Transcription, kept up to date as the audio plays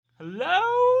Hello?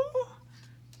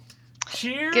 Good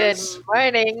Cheers?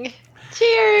 morning.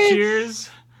 Cheers. Cheers.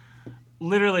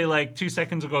 Literally, like 2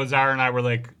 seconds ago, Zara and I were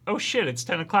like, oh shit, it's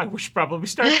 10 o'clock. We should probably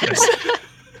start this.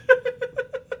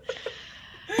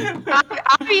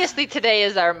 Obviously, today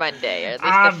is our Monday, or at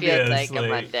least it feels like a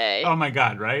Obviously. Oh Monday. my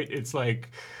god, right? It's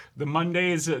like the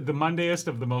Mondayest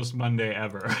of the most Monday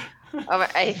ever.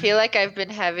 I feel like I've been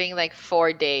having like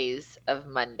 4 days of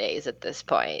Mondays at this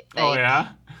point. Oh Like, yeah?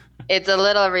 it's a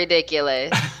little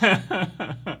ridiculous.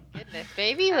 Goodness,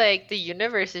 maybe like the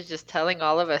universe is just telling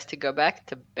all of us to go back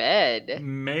to bed.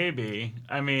 Maybe.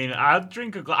 I mean, I'll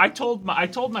drink a glass. I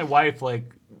told my wife,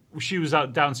 like, she was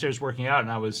out downstairs working out,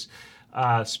 and I was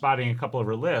spotting a couple of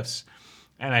her lifts,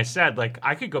 and I said, like,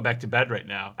 I could go back to bed right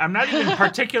now. I'm not even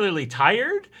particularly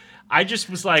tired. I just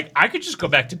was like, I could just go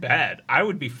back to bed. I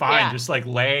would be fine Yeah. just like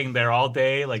laying there all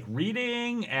day, like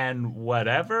reading and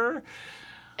whatever.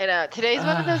 And today's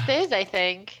one of those days, I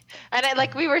think. And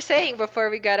like we were saying before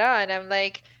we got on, I'm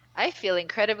like, I feel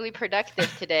incredibly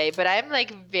productive today, but I'm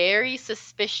like very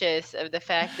suspicious of the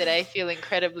fact that I feel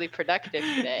incredibly productive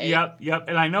today. Yep, yep.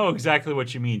 And I know exactly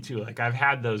what you mean too. Like I've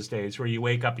had those days where you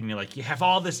wake up and you're like, you have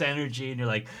all this energy and you're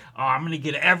like, oh, I'm gonna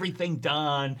get everything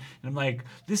done. And I'm like,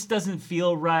 this doesn't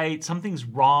feel right. Something's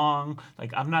wrong.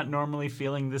 Like I'm not normally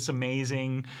feeling this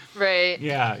amazing. Right.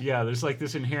 Yeah, yeah. There's like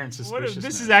this inherent suspiciousness.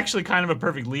 This is actually kind of a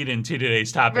perfect lead into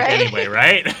today's topic Right? anyway,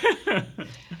 right?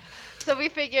 So we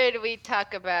figured we'd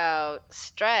talk about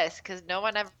stress because no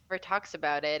one ever talks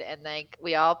about it, and like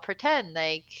we all pretend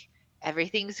like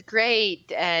everything's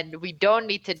great and we don't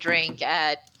need to drink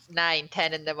at 9,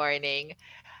 10 in the morning.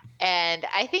 And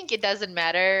I think it doesn't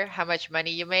matter how much money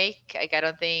you make. Like, I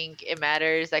don't think it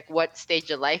matters like what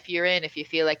stage of life you're in, if you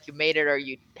feel like you made it or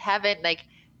you haven't. Like,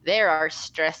 there are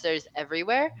stressors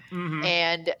everywhere. Mm-hmm.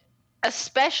 And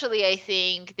especially, I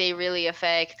think they really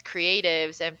affect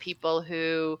creatives and people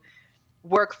who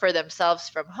work for themselves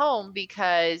from home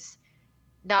because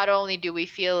not only do we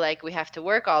feel like we have to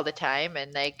work all the time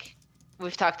and like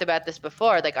we've talked about this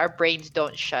before, like our brains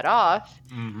don't shut off,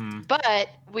 Mm-hmm. but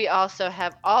we also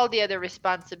have all the other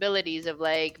responsibilities of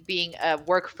like being a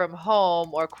work from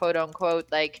home or quote unquote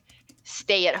like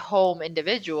stay at home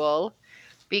individual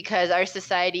because our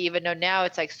society, even though now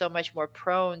it's like so much more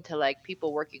prone to like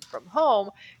people working from home,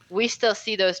 we still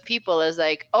see those people as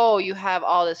like, oh, you have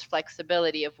all this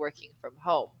flexibility of working from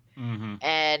home. Mm-hmm.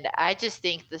 And I just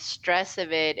think the stress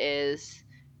of it is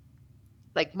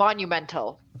like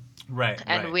monumental. Right,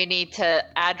 And right. we need to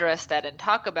address that and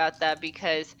talk about that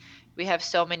because we have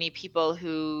so many people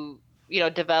who,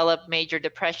 develop major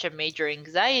depression, major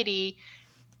anxiety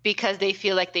because they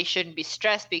feel like they shouldn't be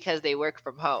stressed because they work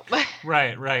from home.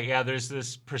 Right, right. Yeah, there's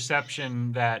this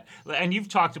perception that, and you've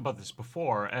talked about this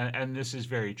before, and this is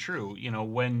very true. You know,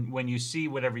 when you see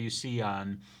whatever you see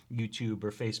on YouTube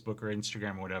or Facebook or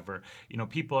Instagram or whatever,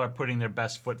 people are putting their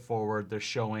best foot forward. They're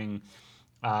showing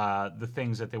the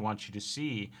things that they want you to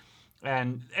see.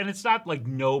 And it's not like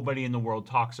nobody in the world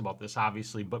talks about this,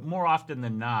 obviously, but more often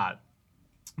than not,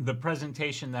 the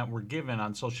presentation that we're given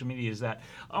on social media is that,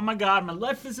 oh my god, my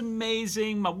life is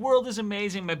amazing, my world is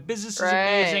amazing, my business is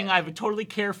amazing, Right. I have a totally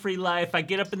carefree life, I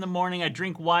get up in the morning, I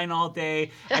drink wine all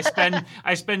day,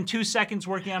 I spend 2 seconds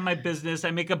working on my business,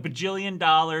 I make a bajillion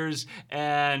dollars,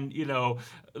 and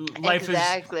life is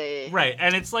Exactly. right.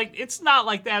 And it's like, it's not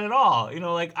like that at all.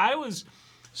 Like I was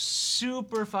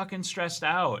super fucking stressed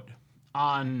out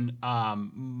on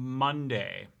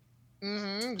Monday.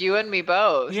 You and me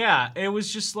both. Yeah, it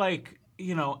was just like,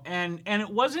 and it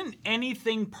wasn't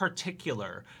anything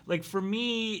particular. Like for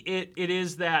me, it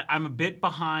is that I'm a bit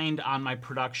behind on my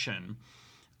production,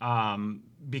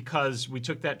 because we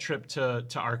took that trip to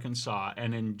Arkansas,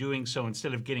 and in doing so,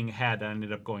 instead of getting ahead, I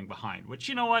ended up going behind. Which,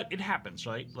 you know what, it happens,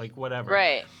 right? Like whatever.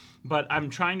 Right. But I'm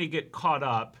trying to get caught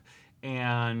up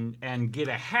and get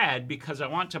ahead because I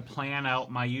want to plan out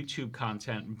my YouTube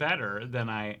content better than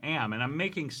I am, and I'm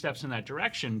making steps in that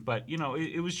direction. But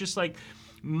it was just like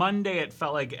Monday. It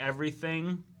felt like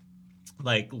everything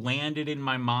like landed in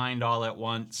my mind all at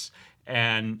once,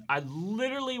 and I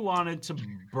literally wanted to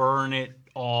burn it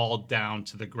all down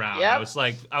to the ground. I Yep.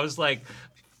 was like,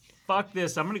 fuck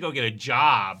this. I'm gonna go get a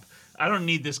job. I don't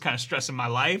need this kind of stress in my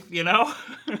life. Oh,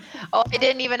 I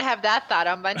didn't even have that thought.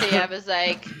 On Monday, I was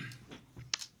like,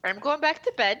 I'm going back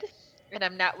to bed and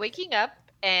I'm not waking up.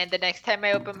 And the next time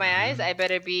I open my eyes, I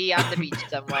better be on the beach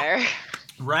somewhere.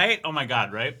 Right? Oh my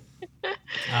god, right?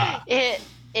 Ah, It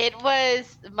it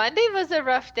was Monday was a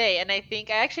rough day, and I think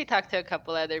I actually talked to a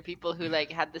couple other people who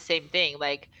like had the same thing.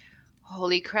 Like,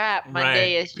 holy crap, right,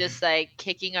 Monday is just like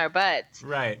kicking our butts.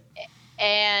 right.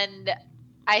 And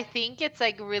I think it's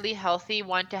like really healthy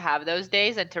one to have those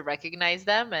days and to recognize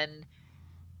them, and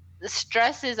the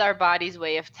stress is our body's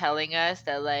way of telling us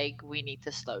that like we need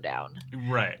to slow down.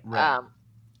 Right, right. Um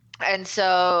and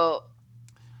so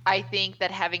I think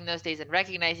that having those days and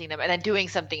recognizing them and then doing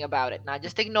something about it, not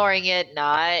just ignoring it,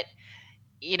 not,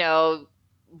 you know,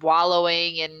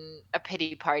 wallowing in a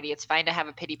pity party. It's fine to have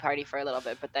a pity party for a little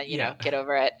bit, but then, Yeah. get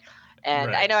over it.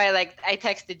 And I Right. know I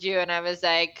texted you and I was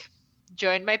like,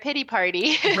 join my pity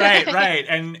party. Right, right.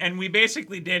 And we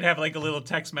basically did have like a little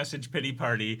text message pity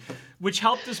party, which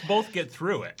helped us both get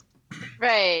through it.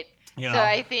 Right. You So know.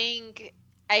 I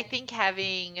think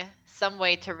having some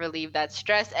way to relieve that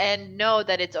stress and know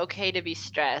that it's okay to be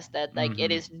stressed, that like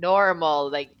it Mhm. is normal,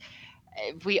 like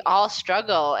we all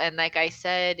struggle, and like I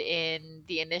said in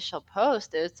the initial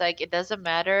post, it's like it doesn't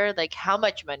matter like how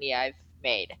much money I've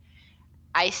made.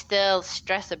 I still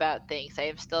stress about things. I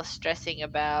am still stressing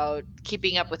about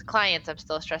keeping up with clients. I'm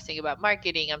still stressing about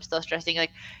marketing. I'm still stressing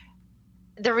like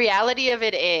the reality of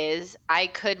it is I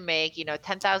could make,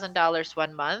 $10,000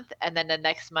 one month and then the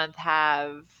next month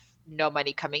have no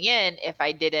money coming in if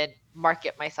I didn't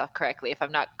market myself correctly, if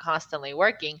I'm not constantly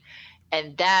working.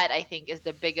 And that I think is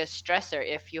the biggest stressor.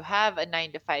 If you have a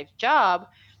 9 to 5 job,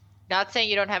 not saying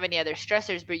you don't have any other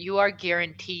stressors, but you are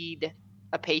guaranteed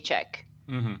a paycheck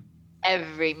Mhm.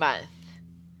 every month.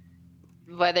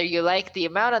 Whether you like the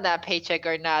amount on that paycheck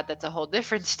or not, that's a whole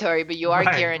different story, but you are Right,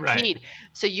 right. guaranteed.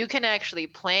 So you can actually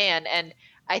plan. And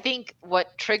I think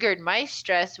what triggered my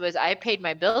stress was I paid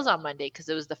my bills on Monday because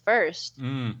it was the first.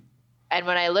 Mm. And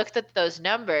when I looked at those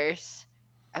numbers,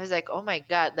 I was like, oh my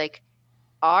God, like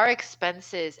our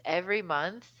expenses every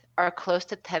month are close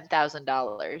to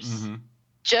 $10,000 Mhm.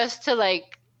 just to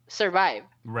like survive.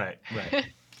 Right, right.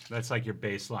 That's like your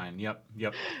baseline. Yep,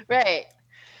 yep. Right.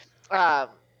 Um,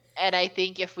 and I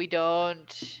think if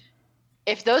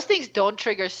those things don't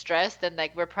trigger stress, then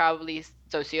like we're probably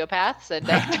sociopaths and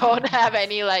like don't have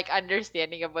any like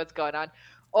understanding of what's going on.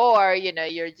 Or,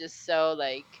 you're just so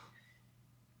like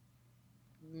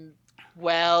mm,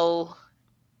 well,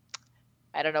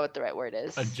 I don't know what the right word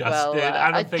is. Well, Adjusted.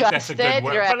 I don't think that's a good adjusted,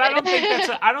 word, but right?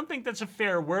 I don't think that's a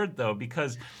fair word though,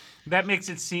 because that makes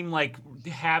it seem like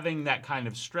having that kind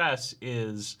of stress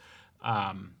is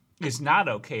not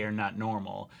okay or not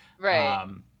normal. Right.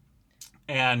 Um,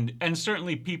 and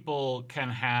certainly people can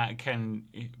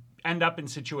end up in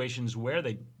situations where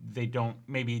they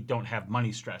don't have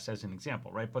money stress, as an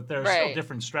example, right? But there are still Right.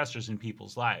 different stressors in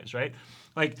people's lives, right?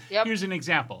 Like, Yep. here's an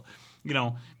example.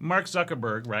 Mark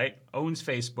Zuckerberg, right, owns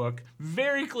Facebook,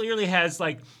 very clearly has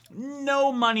like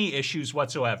no money issues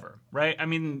whatsoever, right? I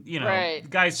mean, Right. the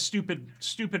guy's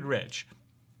stupid rich.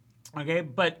 Okay,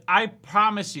 but I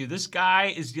promise you, this guy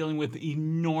is dealing with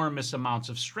enormous amounts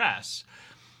of stress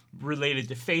related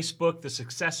to Facebook, the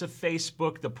success of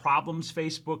Facebook, the problems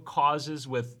Facebook causes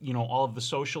with, all of the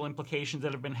social implications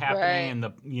that have been happening,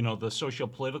 Right. and the social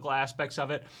political aspects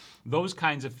of it. Those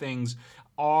kinds of things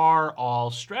are all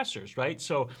stressors, right?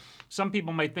 So some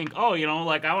people might think, oh,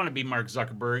 like I want to be Mark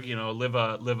Zuckerberg,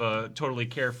 live a totally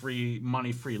carefree,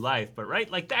 money-free life, but right,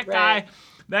 like Right.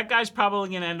 that guy's probably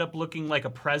going to end up looking like a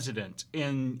president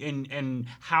in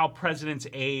how presidents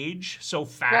age so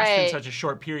fast in Right. such a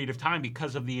short period of time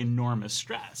because of the enormous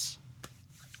stress.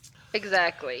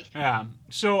 Exactly. Yeah.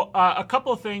 So a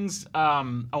couple of things I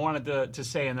wanted to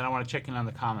say, and then I want to check in on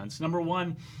the comments. Number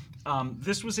one,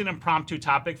 this was an impromptu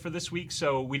topic for this week,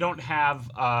 so we don't have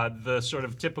the sort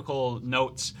of typical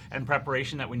notes and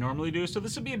preparation that we normally do. So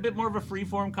this will be a bit more of a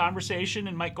free-form conversation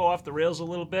and might go off the rails a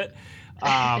little bit.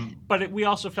 But we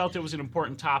also felt it was an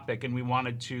important topic, and we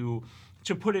wanted to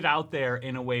put it out there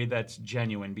in a way that's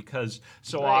genuine, because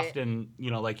so Right. often,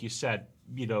 like you said,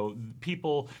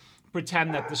 people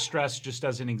pretend that the stress just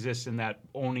doesn't exist, and that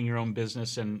owning your own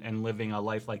business and living a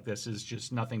life like this is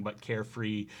just nothing but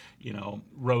carefree,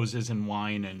 roses and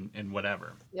wine and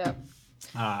whatever. Yep.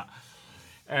 Uh,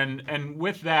 and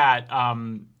with that,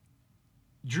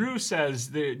 Drew says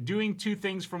that doing two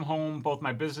things from home, both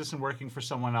my business and working for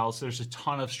someone else, there's a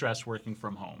ton of stress working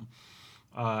from home.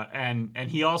 And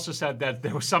he also said that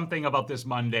there was something about this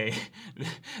Monday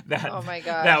that Oh my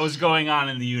that gosh. was going on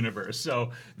in the universe.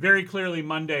 So very clearly,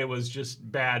 Monday was just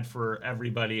bad for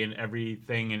everybody and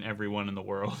everything and everyone in the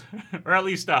world, or at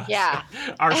least us, Yeah.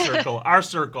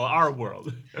 our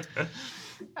world.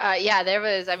 Yeah, there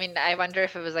was, I mean, I wonder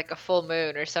if it was like a full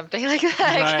moon or something like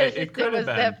that, Right? because It it could have was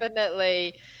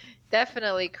been.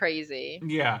 definitely crazy.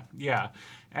 Yeah, yeah.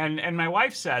 And my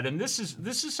wife said, and this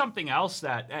is something else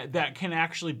that can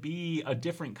actually be a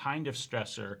different kind of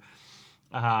stressor,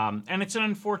 and it's an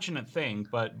unfortunate thing,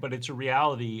 but it's a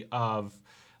reality of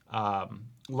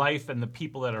life and the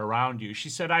people that are around you. She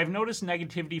said, I've noticed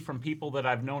negativity from people that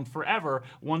I've known forever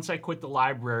once I quit the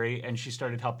library and she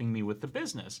started helping me with the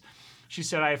business. She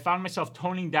said, I found myself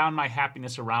toning down my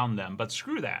happiness around them, but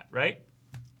screw that, right?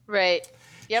 Right.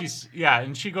 Yep.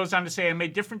 And she goes on to say, I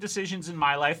made different decisions in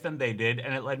my life than they did,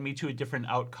 and it led me to a different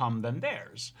outcome than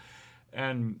theirs.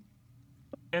 And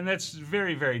that's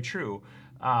very, very true.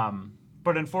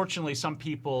 But unfortunately, some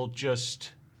people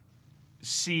just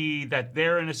see that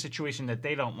they're in a situation that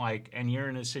they don't like, and you're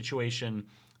in a situation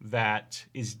that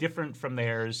is different from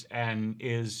theirs and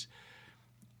is,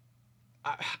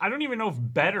 I don't even know if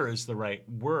better is the right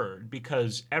word,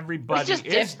 because everybody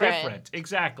is different.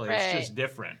 Exactly. Right. It's just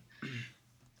different.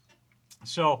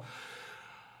 So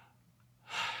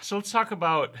let's talk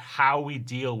about how we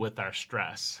deal with our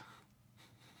stress.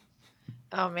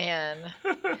 Oh man.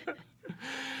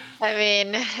 I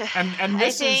mean, and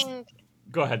this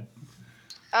go ahead.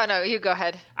 Oh no, you go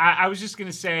ahead. I was just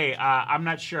gonna say, I'm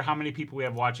not sure how many people we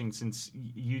have watching since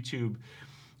YouTube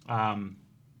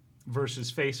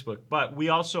versus Facebook, but we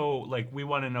also, we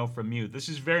want to know from you. This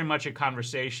is very much a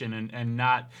conversation and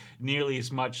not nearly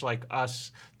as much like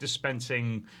us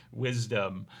dispensing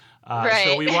wisdom. Right.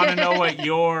 So we want to know what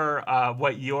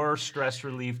your stress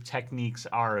relief techniques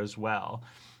are as well.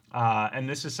 And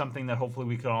this is something that hopefully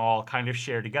we can all kind of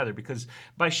share together, because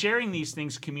by sharing these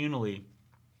things communally,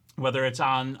 whether it's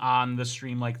on the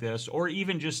stream like this, or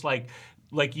even just like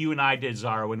you and I did,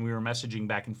 Zara, when we were messaging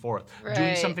back and forth, right.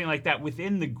 Doing something like that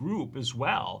within the group as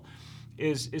well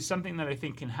is something that I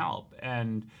think can help.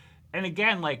 And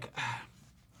again,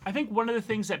 I think one of the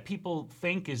things that people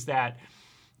think is that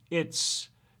it's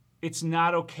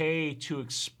not okay to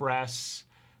express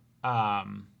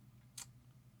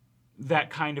that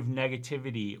kind of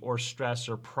negativity or stress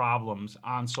or problems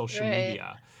on social right.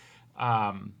 media.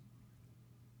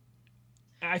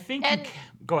 I think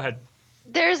go ahead.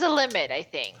 There's a limit, I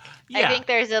think. Yeah. I think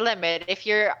there's a limit. If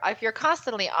you're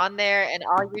constantly on there and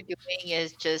all you're doing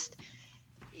is just,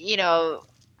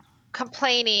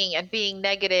 complaining and being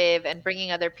negative and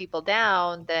bringing other people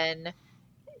down, then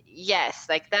yes,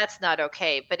 that's not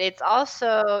okay. But it's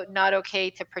also not okay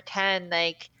to pretend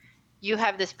like you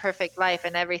have this perfect life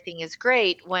and everything is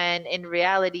great when in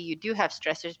reality you do have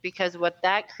stressors, because what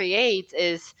that creates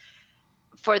is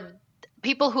for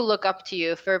people who look up to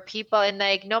you, for people, and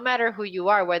no matter who you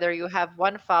are, whether you have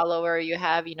one follower, you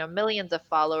have millions of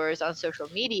followers on social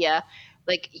media,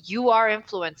 you are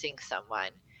influencing someone.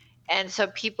 And so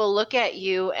people look at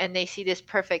you and they see this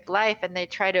perfect life and they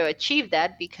try to achieve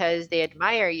that because they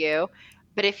admire you.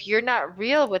 But if you're not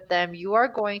real with them, you are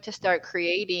going to start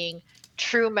creating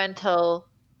true mental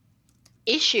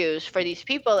issues for these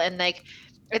people. And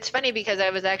it's funny because I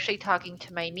was actually talking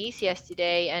to my niece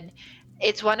yesterday, and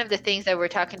it's one of the things that we're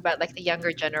talking about, the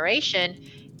younger generation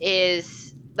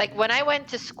is when I went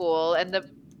to school, and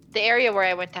the area where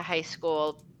I went to high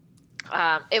school,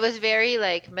 it was very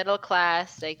middle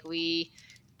class. We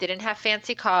didn't have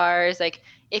fancy cars.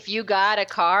 If you got a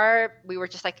car, we were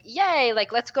just yay,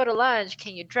 let's go to lunch.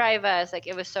 Can you drive us?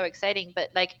 It was so exciting.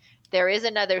 But there is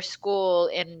another school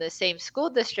in the same school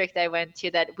district I went to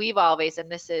that we've always,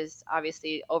 and this is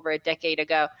obviously over a decade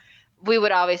ago, we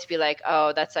would always be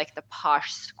oh, that's the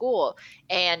posh school.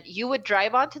 And you would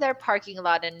drive onto their parking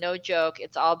lot, and no joke,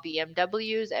 it's all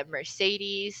BMWs and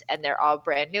Mercedes, and they're all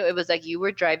brand new. It was you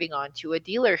were driving onto a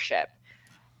dealership.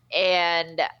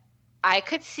 And I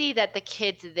could see that the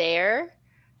kids there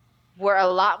were a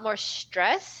lot more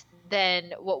stressed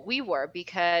than what we were,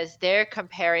 because they're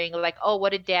comparing oh,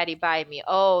 what did daddy buy me?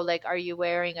 Oh, are you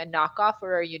wearing a knockoff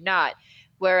or are you not?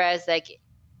 Whereas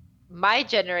my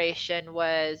generation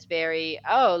was very,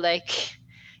 oh,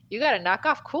 you got a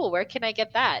knockoff, cool, where can I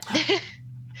get that?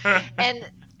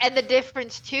 and the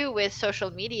difference too with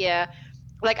social media,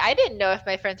 I didn't know if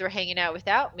my friends were hanging out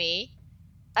without me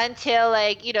until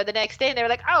the next day, and they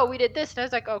were oh, we did this, and I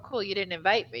was oh, cool, you didn't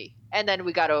invite me. And then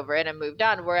we got over it and moved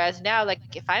on. Whereas now,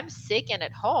 if I'm sick and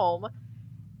at home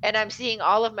and I'm seeing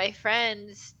all of my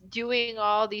friends doing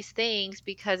all these things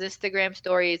because Instagram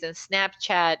stories and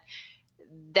Snapchat,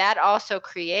 that also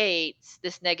creates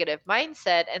this negative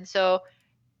mindset. And so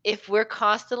if we're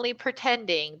constantly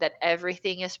pretending that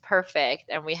everything is perfect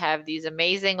and we have these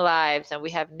amazing lives and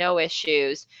we have no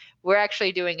issues, we're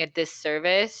actually doing a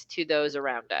disservice to those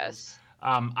around us.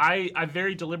 I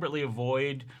very deliberately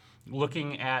avoid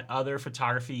looking at other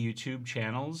photography YouTube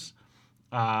channels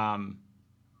that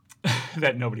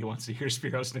nobody wants to hear.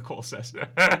 Spiros Nicole says.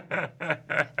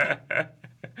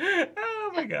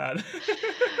 Oh my God.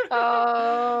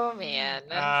 Oh man.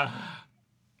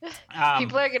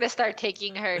 People are going to start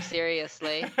taking her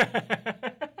seriously.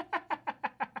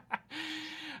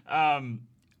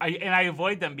 I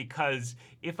avoid them because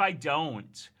if I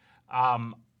don't,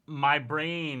 my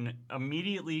brain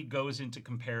immediately goes into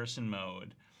comparison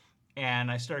mode,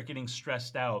 and I start getting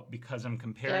stressed out because I'm Yep.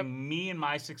 comparing me and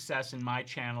my success and my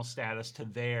channel status to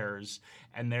theirs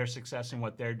and their success and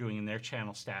what they're doing in their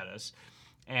channel status.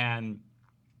 And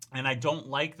I don't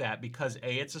like that because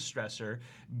A, it's a stressor.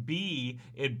 B,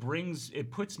 it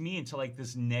puts me into like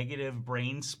this negative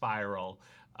brain spiral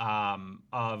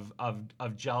of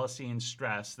jealousy and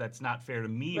stress that's not fair to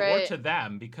me or Right. to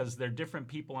them, because they're different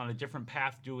people on a different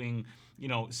path doing,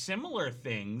 similar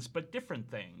things but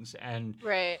different things.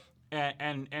 Right.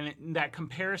 That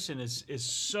comparison is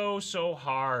so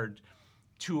hard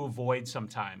to avoid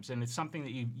sometimes, and it's something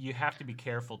that you have to be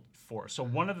careful for. So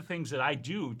one of the things that I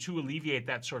do to alleviate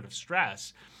that sort of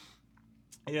stress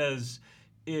is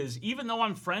even though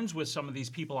I'm friends with some of these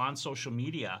people on social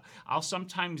media, I'll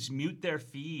sometimes mute their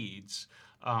feeds,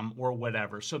 or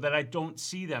whatever, so that I don't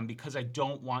see them, because I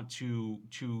don't want to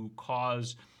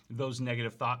cause those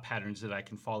negative thought patterns that I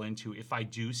can fall into if I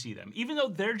do see them, even though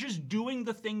they're just doing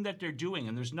the thing that they're doing,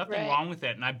 and there's nothing Right. wrong with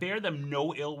it, and I bear them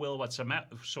no ill will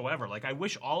whatsoever. Like, I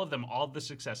wish all of them all the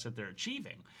success that they're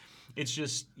achieving. It's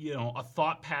just, a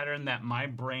thought pattern that my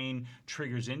brain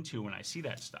triggers into when I see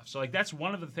that stuff. So, like, that's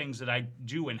one of the things that I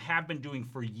do and have been doing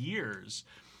for years,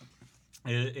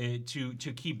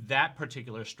 to keep that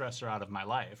particular stressor out of my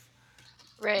life.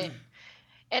 Right.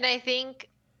 And I think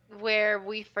where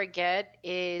we forget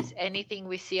is anything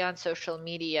we see on social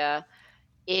media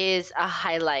is a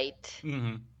highlight.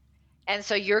 Mm-hmm. And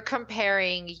so you're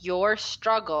comparing your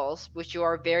struggles, which you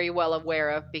are very well aware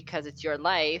of because it's your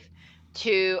life,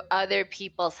 to other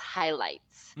people's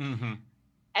highlights. Mm-hmm.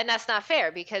 And that's not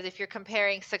fair, because if you're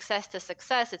comparing success to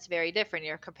success, it's very different.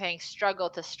 You're comparing struggle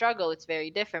to struggle, it's very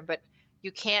different. But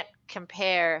you can't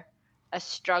compare a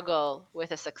struggle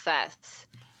with a success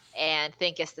and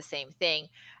think it's the same thing.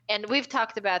 And we've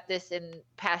talked about this in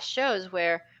past shows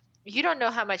where you don't know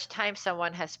how much time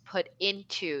someone has put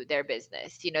into their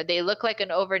business. They look like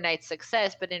an overnight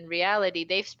success, but in reality,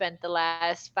 they've spent the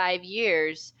last 5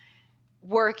 years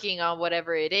working on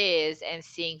whatever it is and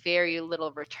seeing very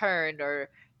little return, or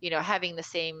having the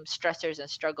same stressors and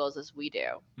struggles as we do.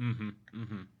 Mm-hmm.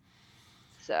 Mm-hmm.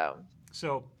 So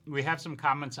So we have some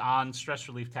comments on stress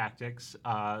relief tactics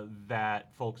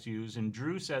that folks use. And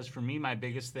Drew says, for me, my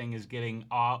biggest thing is getting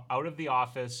out of the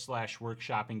office /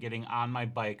 workshop and getting on my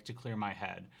bike to clear my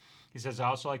head. He says, I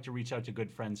also like to reach out to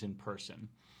good friends in person.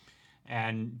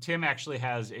 And Tim actually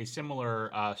has a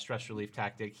similar stress relief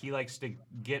tactic. He likes to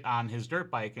get on his dirt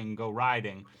bike and go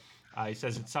riding. He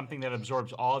says it's something that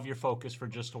absorbs all of your focus for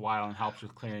just a while and helps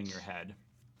with clearing your head.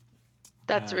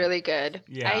 that's really good.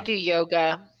 I Yeah. do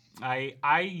yoga.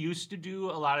 I used to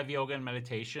do a lot of yoga and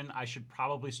meditation. I should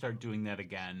probably start doing that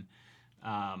again.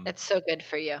 It's so good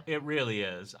for you. It really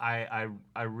is. I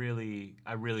really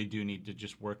do need to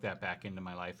just work that back into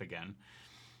my life again.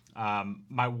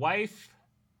 My wife,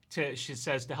 she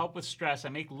says, to help with stress, I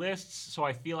make lists so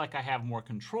I feel like I have more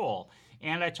control,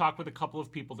 and I talk with a couple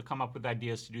of people to come up with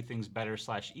ideas to do things better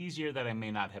 / easier that I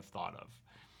may not have thought of.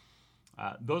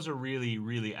 Those are really,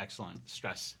 really excellent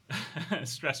stress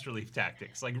relief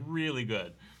tactics. Like, really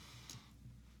good.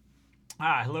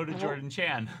 Hello to Jordan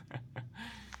Chan.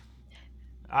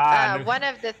 One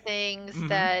of the things Mm-hmm.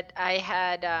 that I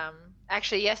had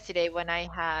actually yesterday when I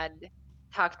had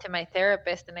talked to my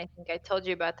therapist, and I think I told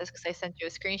you about this because I sent you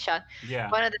a screenshot. Yeah.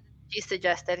 One of the things she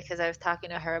suggested, because I was talking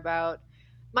to her about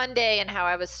Monday and how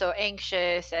I was so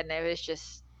anxious, and it was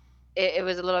just it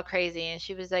was a little crazy. And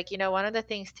she was like, one of the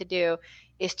things to do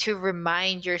is to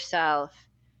remind yourself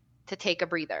to take a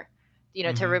breather. To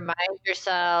Mm-hmm. remind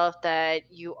yourself that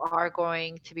you are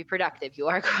going to be productive, you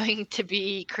are going to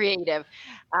be creative.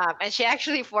 And she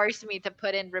actually forced me to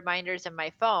put in reminders in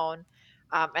my phone.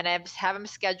 And I have them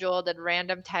scheduled at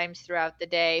random times throughout the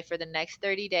day for the next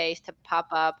 30 days to pop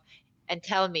up and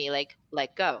tell me, like,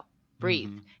 let go, breathe,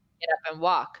 Mm-hmm. get up and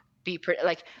walk,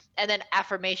 like, and then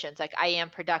affirmations like, I am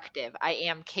productive, I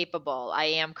am capable, I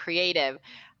am creative.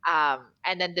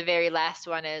 And then the very last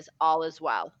one is all is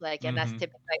well. Like, and that's Mm-hmm.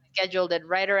 typically scheduled at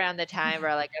right around the time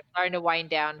where, like, I'm starting to wind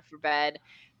down for bed.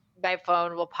 My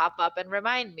phone will pop up and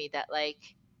remind me that,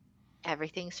 like,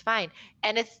 everything's fine.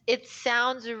 And it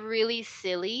sounds really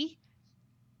silly,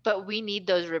 but we need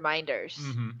those reminders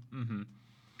Mm-hmm. Mm-hmm.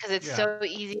 because it's Yeah. so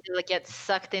easy to, like, get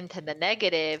sucked into the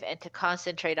negative and to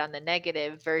concentrate on the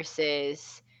negative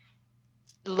versus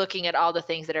looking at all the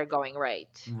things that are going right.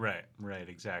 Right. Right.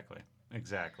 Exactly.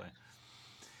 Exactly.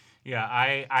 Yeah,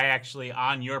 I actually,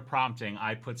 on your prompting,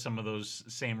 I put some of those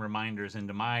same reminders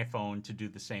into my phone to do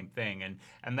the same thing.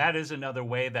 And that is another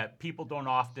way that people don't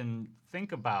often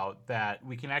think about that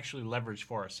we can actually leverage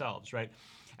for ourselves, right?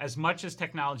 As much as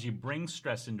technology brings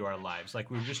stress into our lives,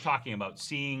 like we were just talking about,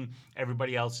 seeing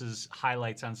everybody else's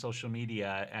highlights on social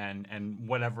media and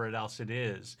whatever else it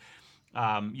is,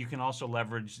 you can also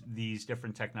leverage these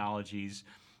different technologies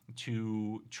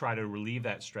to try to relieve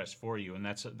that stress for you, and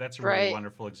that's a really Right.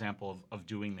 wonderful example of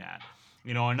doing that.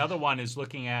 You know, another one is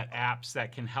looking at apps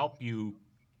that can help you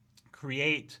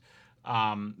create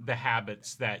the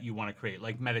habits that you want to create,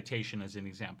 like meditation as an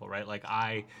example, right? Like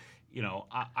I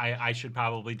should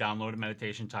probably download a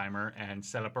meditation timer and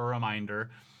set up a reminder,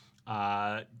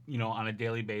 on a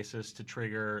daily basis to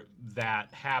trigger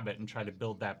that habit and try to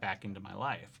build that back into my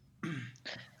life.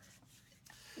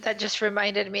 That just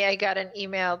reminded me, I got an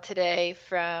email today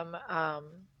from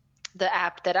the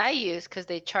app that I use because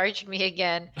they charged me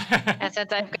again. And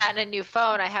since I've gotten a new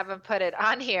phone, I haven't put it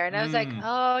on here. And I was like, Mm,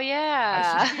 oh,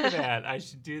 I should do yeah. that. I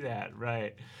should do that.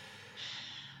 Right.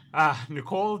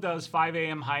 Nicole does 5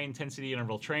 a.m. high intensity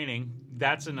interval training.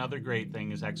 That's another great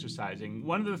thing, is exercising.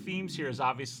 One of the themes here is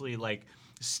obviously like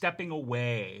stepping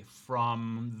away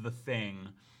from the thing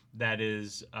that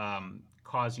is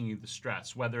causing you the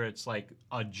stress, whether it's like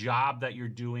a job that you're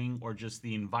doing or just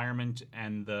the environment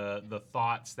and the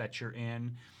thoughts that you're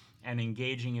in, and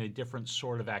engaging in a different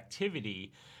sort of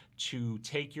activity to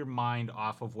take your mind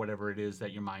off of whatever it is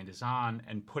that your mind is on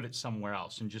and put it somewhere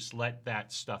else and just let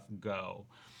that stuff go.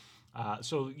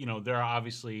 So there are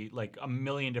obviously like a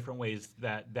million different ways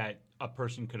that a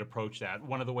person could approach that.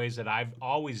 One of the ways that I've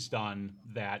always done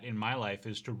that in my life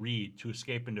is to read, to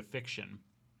escape into fiction.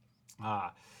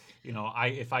 Uh, I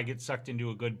if I get sucked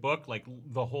into a good book, like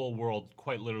the whole world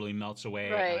quite literally melts away,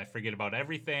 and I Right. forget about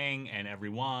everything and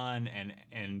everyone,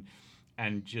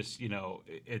 and just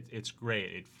it's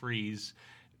great. It frees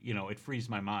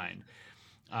my mind.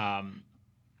 Um,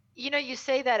 You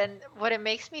say that, and what it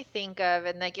makes me think of,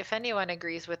 and like if anyone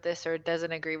agrees with this or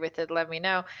doesn't agree with it, let me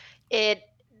know. It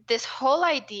This whole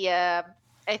idea,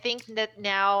 I think that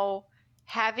now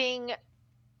having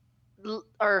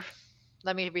or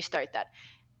let me restart that.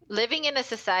 Living in a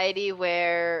society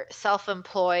where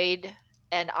self-employed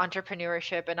and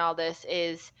entrepreneurship and all this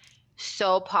is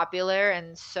so popular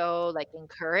and so like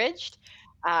encouraged.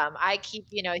 I keep,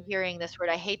 hearing this word.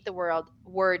 I hate the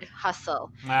word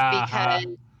hustle uh-huh. because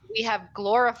we have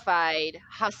glorified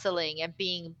hustling and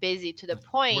being busy to the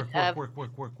point Work, work, of, work,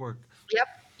 work, work, work. yep,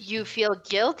 you feel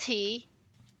guilty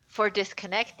for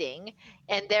disconnecting,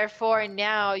 and therefore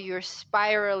now you're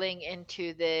spiraling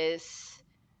into this,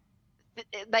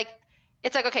 like,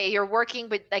 it's like, okay, you're working,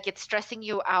 but like it's stressing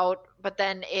you out, but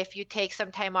then if you take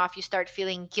some time off, you start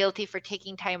feeling guilty for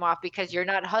taking time off because you're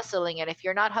not hustling, and if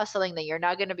you're not hustling, then you're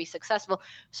not going to be successful.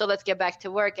 So let's get back to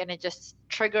work, and it just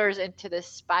triggers into this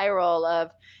spiral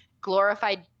of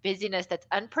glorified busyness that's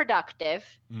unproductive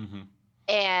Mm-hmm.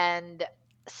 and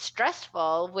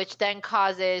stressful, which then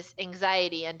causes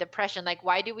anxiety and depression. Like,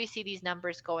 why do we see these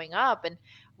numbers going up? And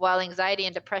while anxiety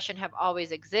and depression have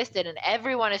always existed and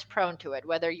everyone is prone to it,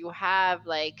 whether you have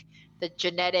like the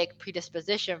genetic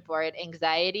predisposition for it,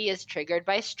 anxiety is triggered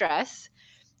by stress.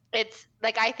 It's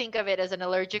like, I think of it as an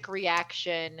allergic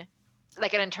reaction,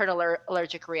 like an internal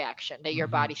allergic reaction that your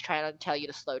Mm-hmm. body's trying to tell you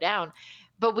to slow down,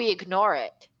 but we ignore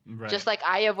it. Just Right. like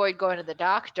I avoid going to the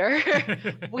doctor,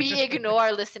 we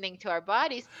ignore listening to our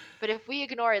bodies. But if we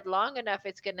ignore it long enough,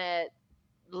 it's going to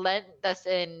land us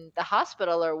in the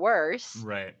hospital or worse.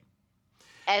 Right.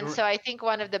 And so I think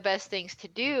one of the best things to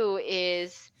do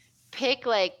is pick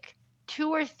like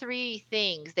two or three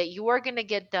things that you are going to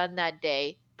get done that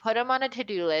day, put them on a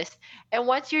to-do list. And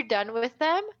once you're done with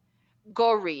them,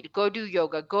 go read, go do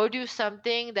yoga, go do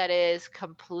something that is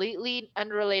completely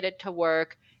unrelated to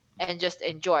work and just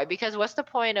enjoy. Because what's the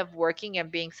point of working and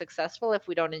being successful if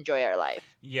we don't enjoy our life?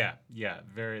 Yeah, yeah,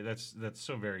 that's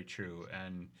so very true.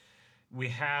 And we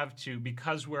have to,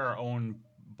 because we're our own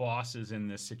bosses in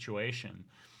this situation,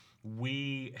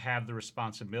 we have the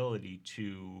responsibility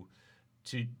to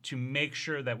make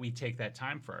sure that we take that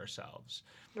time for ourselves.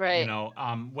 Right.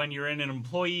 When you're in an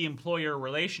employee-employer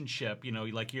relationship,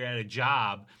 like you're at a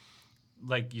job,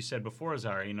 like you said before,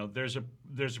 Zara, there's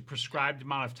a prescribed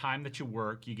amount of time that you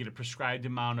work. You get a prescribed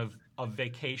amount of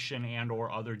vacation and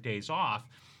or other days off,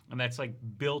 and that's like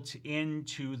built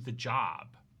into the job.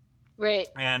 Right.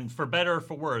 And for better or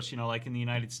for worse, like in the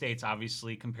United States,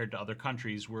 obviously compared to other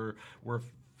countries, we're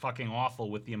fucking awful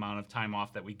with the amount of time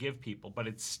off that we give people, but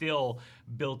it's still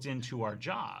built into our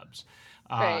jobs.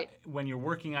 Right. When you're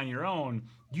working on your own,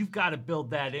 you've got to build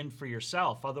that in for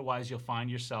yourself. Otherwise, you'll find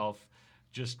yourself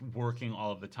just working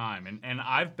all of the time. And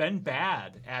I've been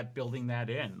bad at building that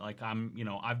in. Like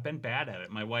I've been bad at it.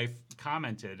 My wife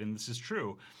commented, and this is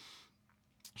true.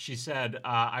 She said,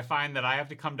 I find that I have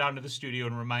to come down to the studio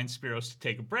and remind Spiros to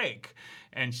take a break.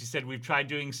 And she said, we've tried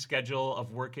doing schedule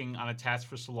of working on a task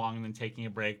for so long and then taking a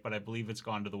break, but I believe it's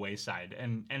gone to the wayside.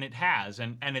 And it has.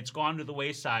 And it's gone to the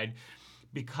wayside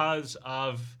because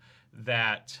of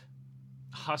that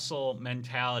hustle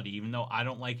mentality. Even though I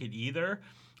don't like it either,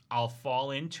 I'll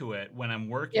fall into it when I'm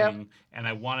working and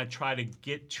I want to try to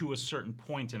get to a certain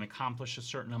point and accomplish a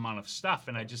certain amount of stuff.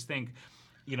 And I just think,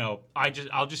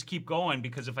 I'll just keep going,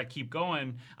 because if I keep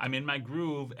going, I'm in my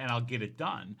groove and I'll get it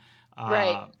done.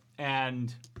 Right.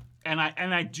 And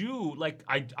I do, like,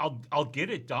 I'll get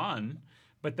it done,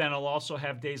 but then I'll also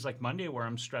have days like Monday where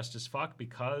I'm stressed as fuck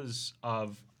because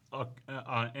of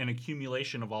an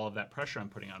accumulation of all of that pressure I'm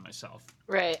putting on myself.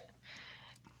 Right.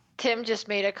 Tim just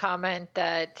made a comment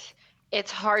that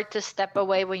it's hard to step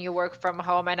away when you work from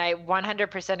home, and I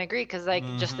 100% agree, because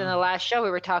just in the last show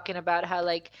we were talking about how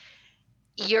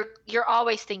you're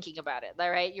always thinking about it,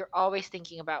 right? You're always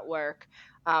thinking about work.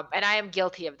 And I am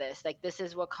guilty of this. Like, this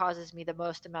is what causes me the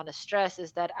most amount of stress,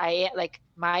 is that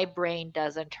my brain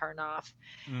doesn't turn off.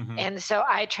 And so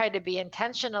I try to be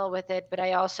intentional with it, but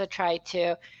I also try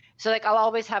to, I'll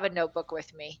always have a notebook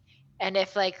with me. And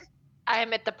if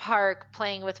I'm at the park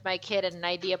playing with my kid and an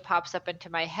idea pops up into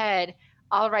my head,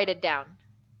 I'll write it down.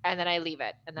 And then I leave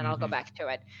it, and then I'll go back to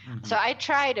it. So I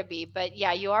try to be, but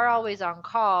yeah, you are always on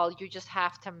call. You just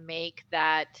have to make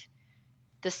that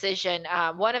decision.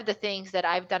 One of the things that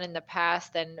I've done in the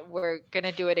past, and we're going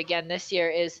to do it again this year,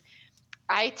 is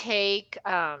I take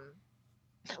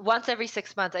once every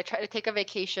 6 months, I try to take a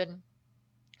vacation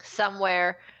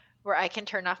somewhere where I can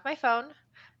turn off my phone.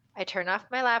 I turn off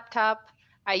my laptop.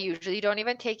 I usually don't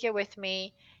even take it with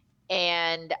me.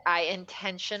 And I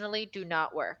intentionally do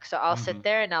not work. So I'll sit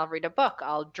there and I'll read a book,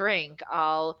 I'll drink,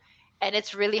 and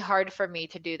it's really hard for me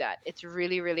to do that. It's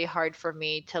really, really hard for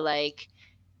me to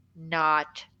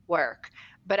not work.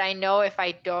 But I know if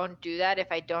I don't do that,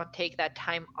 if I don't take that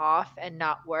time off and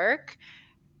not work,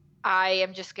 I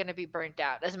am just going to be burnt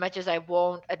out. As much as I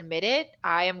won't admit it,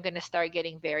 I am going to start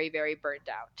getting very, very burnt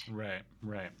out.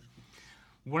 Right.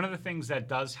 One of the things that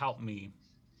does help me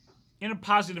in a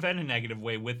positive and a negative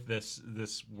way with this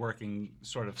working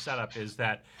sort of setup is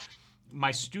that my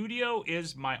studio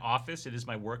is my office. It is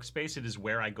my workspace. It is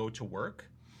where I go to work.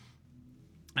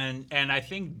 And I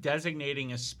think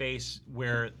designating a space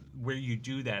where you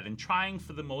do that and trying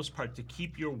for the most part to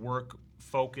keep your work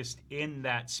focused in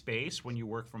that space when you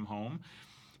work from home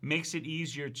makes it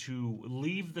easier to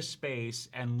leave the space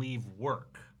and leave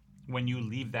work when you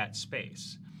leave that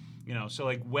space.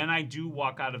 So when I do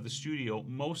walk out of the studio,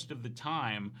 most of the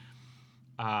time,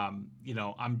 I'm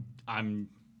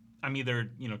either,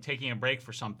 taking a break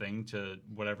for something to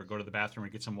whatever, go to the bathroom or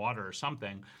get some water or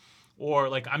something,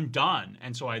 or I'm done.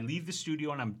 And so I leave the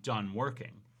studio and I'm done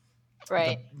working.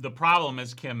 Right. The problem,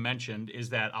 as Kim mentioned, is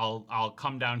that I'll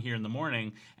come down here in the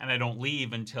morning and I don't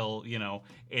leave until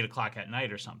 8 o'clock at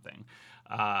night or something.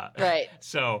 Right.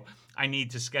 So I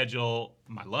need to schedule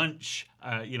my lunch,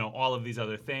 all of these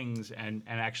other things, and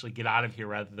actually get out of here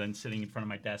rather than sitting in front of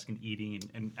my desk and eating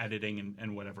and editing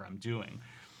and whatever I'm doing.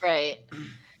 Right.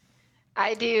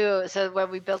 I do. So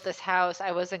when we built this house,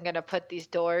 I wasn't going to put these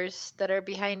doors that are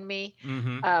behind me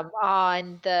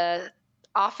on the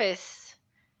office.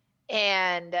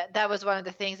 And that was one of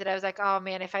the things that I was like, oh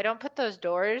man, if I don't put those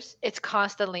doors, it's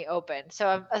constantly open.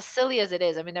 So as silly as it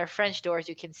is, I mean, they're French doors,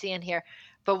 you can see in here.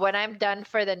 But when I'm done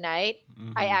for the night,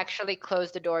 I actually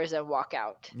close the doors and walk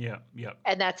out. Yeah.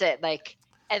 And that's it.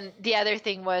 And the other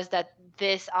thing was that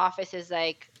this office is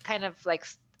kind of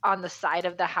on the side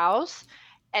of the house.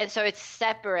 And so it's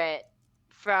separate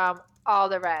from all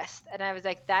the rest. And I was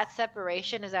like, that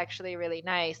separation is actually really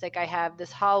nice. I have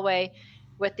this hallway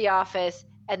with the office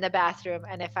and the bathroom,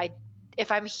 and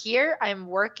if I'm here, I'm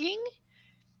working,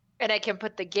 and I can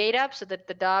put the gate up so that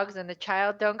the dogs and the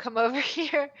child don't come over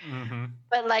here.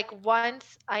 But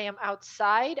once I am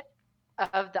outside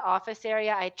of the office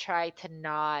area, I try to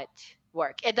not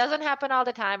work. It doesn't happen all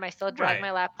the time. I still drag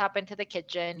my laptop into the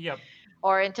kitchen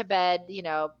or into bed,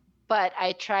 but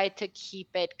I try to keep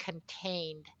it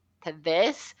contained to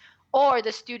this or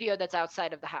the studio that's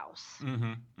outside of the house.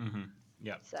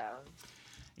 Yeah. So.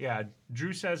 Yeah,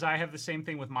 Drew says, I have the same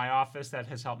thing with my office. That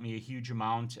has helped me a huge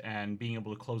amount, and being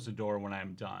able to close the door when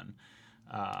I'm done.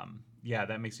 Yeah,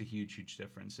 that makes a huge, huge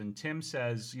difference. And Tim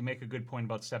says, you make a good point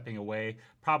about stepping away.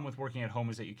 Problem with working at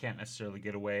home is that you can't necessarily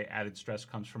get away. Added stress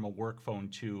comes from a work phone,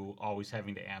 too, always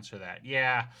having to answer that.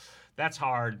 Yeah, that's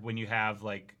hard when you have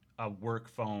a work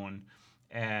phone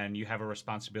and you have a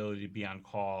responsibility to be on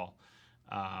call.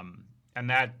 And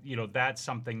that, that's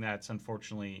something that's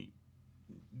unfortunately,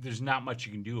 there's not much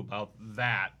you can do about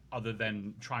that other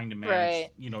than trying to manage,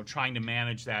 Right. trying to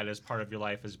manage that as part of your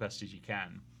life as best as you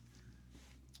can.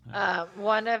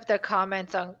 One of the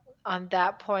comments on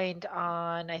that point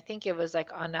on, I think it was like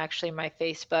on actually my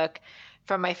Facebook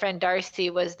from my friend Darcy,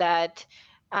 was that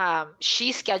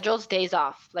she schedules days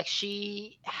off. Like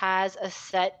she has a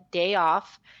set day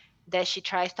off that she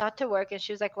tries not to work. And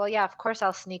she was like, well, yeah, of course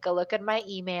I'll sneak a look at my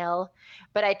email,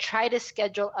 but I try to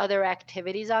schedule other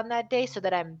activities on that day so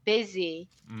that I'm busy.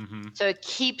 Mm-hmm. So it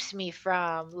keeps me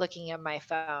from looking at my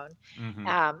phone. Mm-hmm.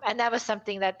 And that was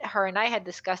something that her and I had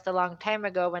discussed a long time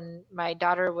ago when my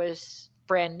daughter was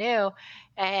brand new.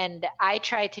 And I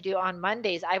tried to do on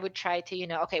Mondays, I would try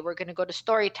to, okay, we're going to go to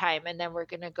story time and then we're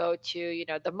going to go to,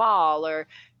 the mall, or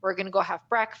we're going to go have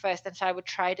breakfast. And so I would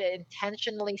try to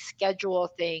intentionally schedule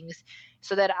things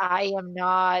so that I am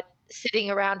not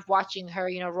sitting around watching her,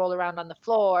 roll around on the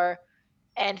floor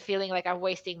and feeling like I'm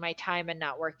wasting my time and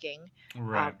not working.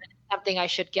 Right. And it's something I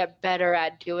should get better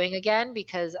at doing again,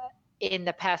 because in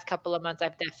the past couple of months,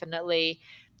 I've definitely,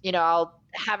 I'll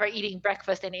have her eating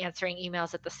breakfast and answering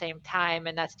emails at the same time,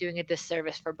 and that's doing a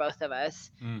disservice for both of us.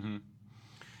 Mm-hmm.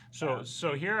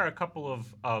 So here are a couple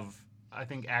of I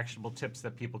think actionable tips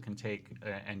that people can take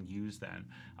and use. Then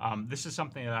this is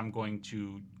something that I'm going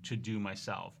to do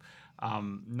myself.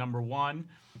 Number one,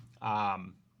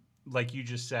 like you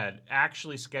just said,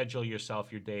 actually schedule yourself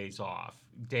your days off,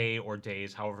 day or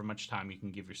days, however much time you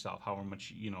can give yourself, however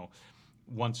much,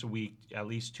 once a week, at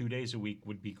least 2 days a week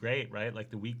would be great, right? Like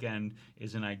the weekend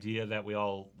is an idea that we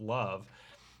all love.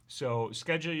 So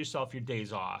schedule yourself your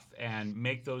days off and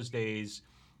make those days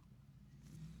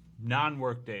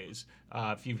non-work days.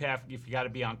 If you got to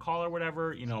be on call or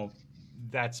whatever,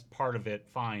 that's part of it,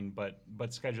 fine, but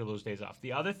schedule those days off.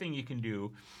 The other thing you can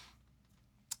do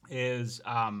is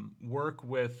work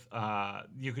with,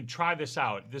 you could try this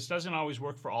out. This doesn't always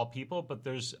work for all people, but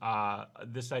there's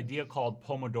this idea called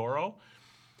Pomodoro,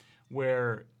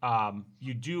 where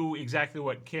you do exactly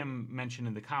what Kim mentioned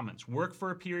in the comments. Work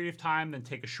for a period of time, then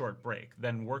take a short break.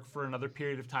 Then work for another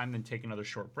period of time, then take another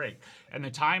short break. And the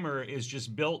timer is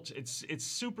just built, it's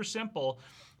super simple,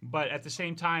 but at the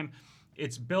same time,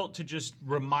 it's built to just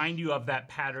remind you of that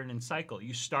pattern and cycle.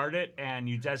 You start it and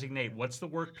you designate what's the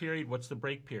work period, what's the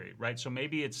break period, right? So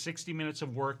maybe it's 60 minutes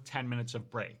of work, 10 minutes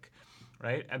of break,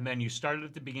 right? And then you start it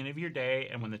at the beginning of your day,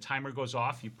 and when the timer goes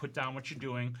off, you put down what you're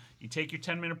doing, you take your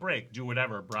 10-minute break, do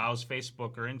whatever, browse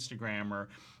Facebook or Instagram, or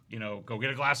go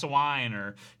get a glass of wine,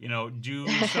 or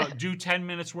do 10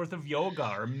 minutes worth of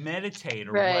yoga or meditate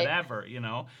or Right. whatever,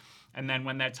 And then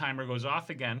when that timer goes off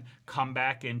again, come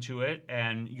back into it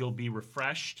and you'll be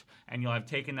refreshed and you'll have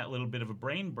taken that little bit of a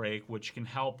brain break, which can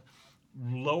help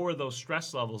lower those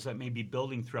stress levels that may be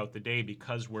building throughout the day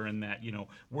because we're in that,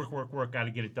 work, got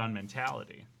to get it done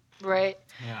mentality. Right.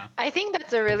 Yeah. I think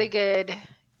that's a really good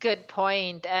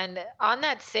point. And on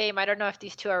that same, I don't know if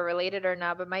these two are related or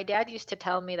not, but my dad used to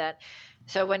tell me that.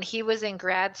 So when he was in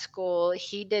grad school,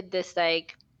 he did this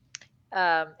like,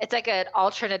 it's like an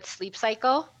alternate sleep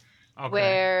cycle. Okay.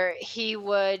 Where he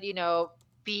would,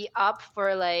 be up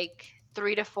for like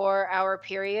 3 to 4 hour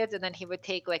periods, and then he would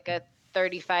take like a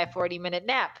 35-40 minute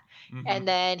nap. Mm-hmm. And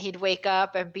then he'd wake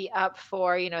up and be up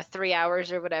for, 3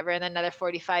 hours or whatever, and then another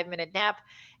 45-minute nap.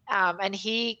 And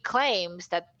he claims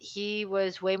that he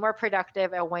was way more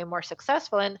productive and way more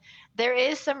successful. And there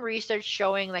is some research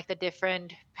showing like the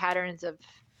different patterns of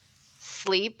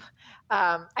sleep.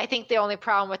 I think the only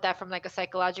problem with that from like a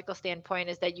psychological standpoint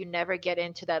is that you never get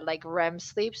into that like REM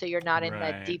sleep. So you're not in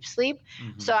that deep sleep.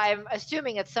 Mm-hmm. So I'm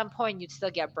assuming at some point you'd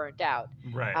still get burnt out.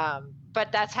 Right.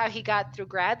 But that's how he got through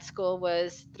grad school,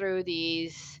 was through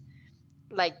these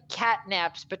like cat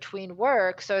naps between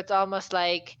work. So it's almost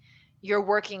like you're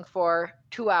working for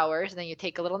 2 hours and then you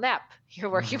take a little nap. You're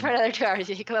working for another 2 hours,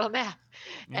 you take a little nap.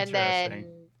 And then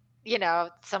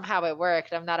somehow it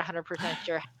worked. I'm not 100%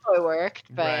 sure how it worked,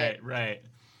 but right.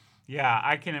 Yeah,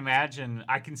 I can imagine.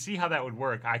 I can see how that would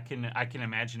work. I can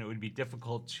imagine it would be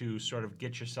difficult to sort of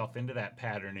get yourself into that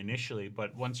pattern initially,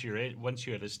 but once you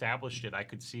had established it, I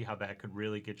could see how that could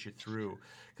really get you through,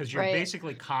 because you're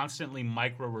basically constantly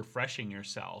micro refreshing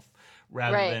yourself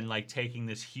rather than like taking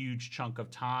this huge chunk of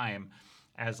time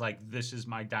as like, this is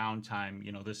my downtime,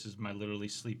 this is my literally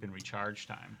sleep and recharge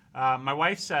time. My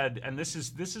wife said, and this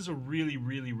is a really,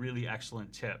 really, really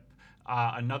excellent tip.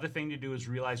 Another thing to do is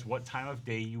realize what time of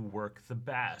day you work the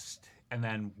best, and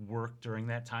then work during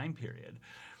that time period.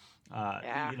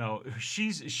 Yeah.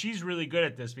 She's really good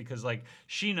at this because like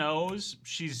she knows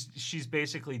she's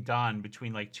basically done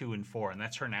between like 2 and 4, and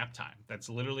that's her nap time. That's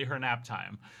literally her nap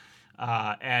time.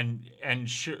 And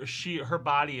her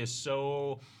body is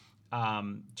so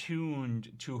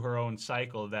tuned to her own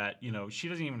cycle that she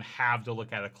doesn't even have to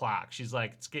look at a clock. She's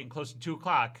like, it's getting close to 2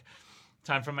 o'clock,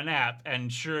 time for my nap,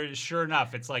 and sure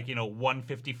enough, it's like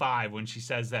 1:55 when she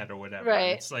says that or whatever. And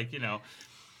Right. it's like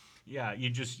yeah,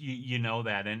 you know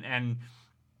that, and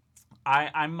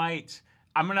I might.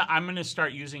 I'm gonna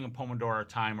start using a Pomodoro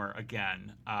timer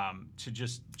again, to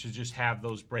just have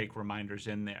those break reminders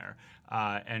in there,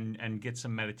 and get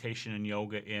some meditation and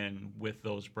yoga in with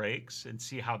those breaks and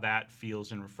see how that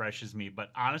feels and refreshes me. But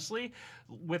honestly,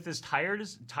 with as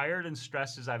tired and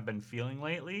stressed as I've been feeling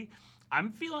lately,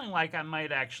 I'm feeling like I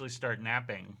might actually start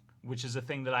napping, which is a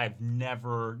thing that I've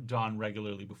never done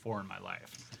regularly before in my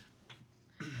life.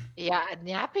 Yeah,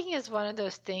 napping is one of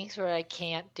those things where I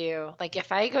can't do. Like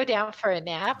if I go down for a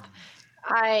nap,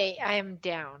 I am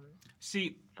down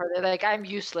See, for like I'm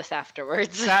useless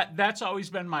afterwards. that's always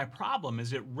been my problem.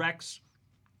 Is it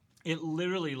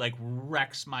literally like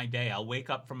wrecks my day. I'll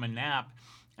wake up from a nap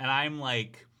and I'm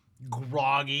like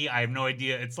groggy. I have no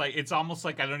idea. It's almost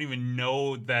like I don't even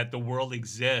know that the world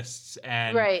exists,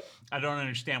 and Right. I don't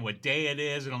understand what day it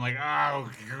is, and I'm like,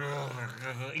 oh,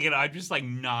 I'm just like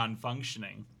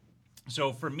non-functioning.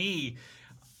 So for me,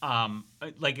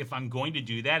 like if I'm going to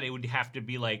do that, it would have to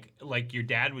be like your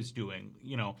dad was doing,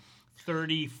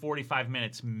 30, 45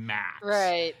 minutes max.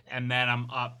 Right. And then I'm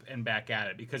up and back at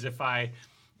it, because if I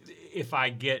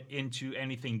get into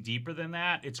anything deeper than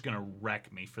that, it's going to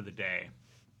wreck me for the day.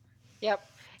 Yep.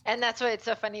 And that's why it's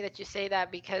so funny that you say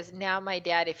that, because now my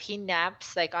dad, if he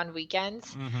naps like on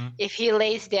weekends, if he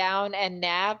lays down and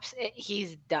naps,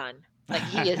 he's done. Like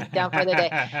he is done for the day.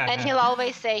 And he'll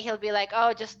always say, he'll be like,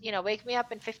 oh, just, wake me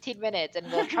up in 15 minutes and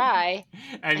we'll try.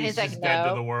 And he's just like, dead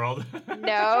to the world.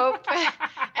 Nope.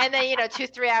 And then,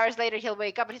 2-3 hours later, he'll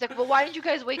wake up and he's like, well, why didn't you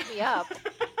guys wake me up?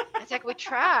 It's like, we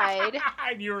tried.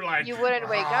 And you were like, you wouldn't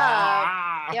wake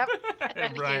up. Yep. And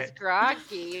then right. he's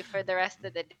groggy for the rest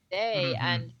of the day.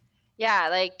 And yeah,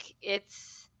 like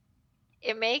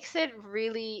it makes it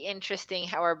really interesting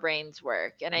how our brains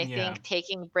work. And I think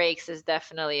taking breaks is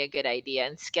definitely a good idea,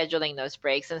 and scheduling those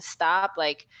breaks, and stop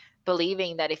like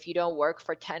believing that if you don't work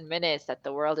for 10 minutes that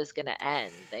the world is going to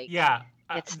end. Like,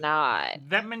 it's not.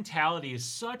 That mentality is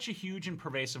such a huge and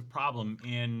pervasive problem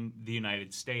in the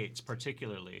United States,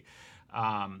 particularly.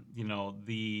 Like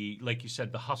you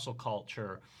said, the hustle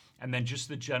culture, and then just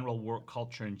the general work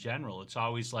culture in general. It's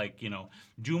always like,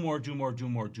 do more, do more, do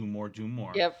more, do more, do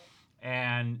more. Yep.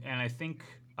 And I think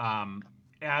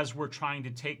as we're trying to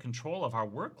take control of our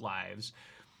work lives,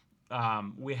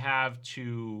 we have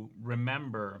to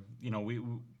remember, we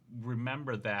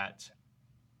remember that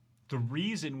the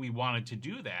reason we wanted to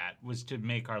do that was to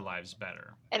make our lives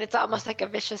better. And it's almost like a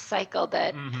vicious cycle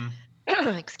that,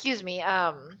 excuse me,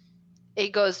 it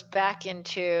goes back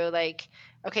into like,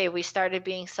 okay, we started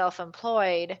being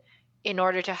self-employed in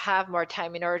order to have more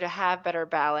time, in order to have better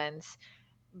balance.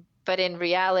 But in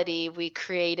reality, we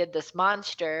created this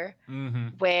monster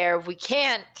where we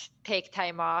can't take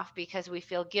time off because we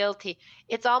feel guilty.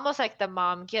 It's almost like the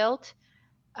mom guilt,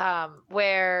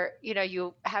 where,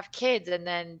 you have kids, and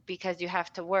then because you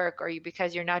have to work, or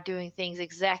because you're not doing things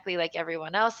exactly like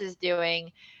everyone else is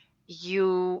doing,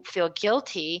 you feel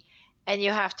guilty, and you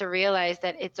have to realize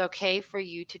that it's okay for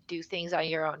you to do things on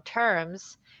your own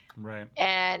terms. Right.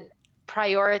 And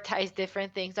prioritize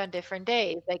different things on different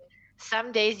days. Like,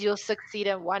 some days you'll succeed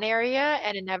in one area,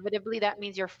 and inevitably that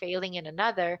means you're failing in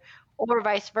another, or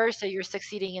vice versa. You're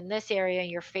succeeding in this area and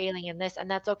you're failing in this, and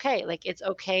that's okay. Like, it's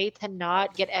okay to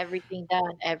not get everything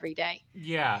done every day.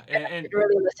 Yeah. And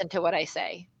really listen to what I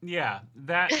say. Yeah.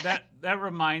 That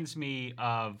reminds me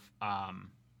of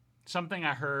something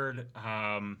I heard.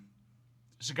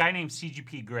 There's a guy named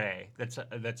CGP Grey.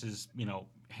 That's his,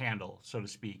 handle, so to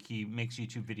speak. He makes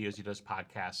YouTube videos, he does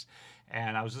podcasts,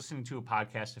 and I was listening to a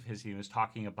podcast of his. He was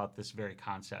talking about this very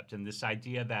concept, and this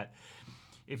idea that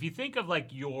if you think of like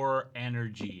your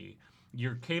energy,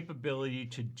 your capability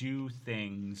to do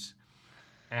things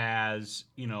as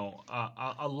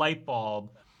a light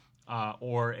bulb,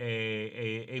 or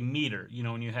a meter,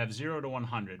 when you have 0 to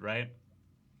 100, right?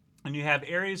 And you have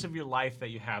areas of your life that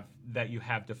you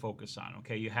have to focus on.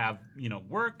 Okay, you have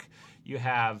work, you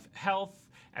have health,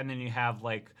 and then you have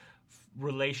like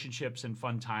relationships and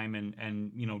fun time and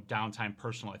downtime,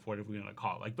 personal life, whatever we want to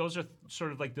call it. Like, those are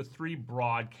sort of like the three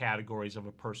broad categories of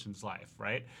a person's life,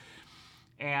 right?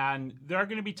 And there are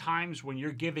going to be times when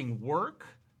you're giving work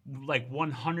like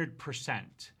 100%.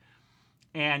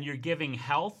 and you're giving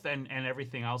health and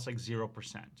everything else like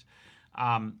 0%.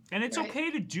 And it's Right.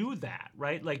 okay to do that,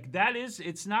 right? Like that is,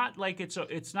 it's not like it's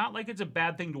a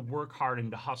bad thing to work hard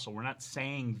and to hustle. We're not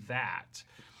saying that,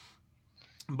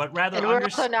 but rather And we're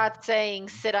also understand. not saying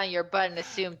sit on your butt and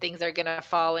assume things are gonna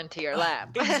fall into your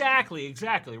lap.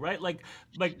 Exactly, right?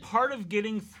 Like part of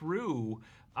getting through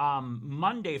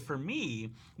Monday for me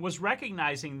was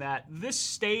recognizing that this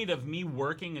state of me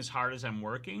working as hard as I'm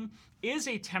working is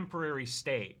a temporary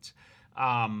state.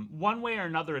 One way or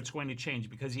another, it's going to change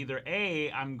because either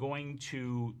A, I'm going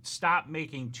to stop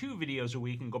making 2 videos a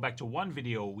week and go back to 1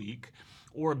 video a week,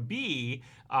 or B,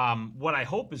 what I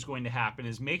hope is going to happen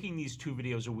is making these 2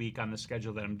 videos a week on the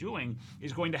schedule that I'm doing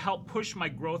is going to help push my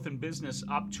growth in business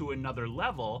up to another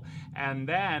level. And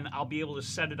then I'll be able to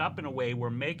set it up in a way where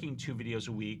making 2 videos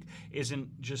a week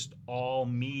isn't just all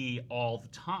me all the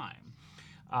time.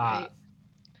 Right.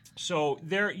 So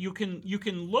there you can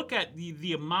look at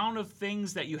the amount of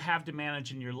things that you have to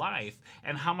manage in your life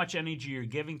and how much energy you're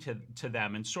giving to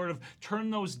them and sort of turn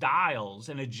those dials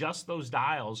and adjust those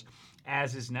dials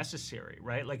as is necessary,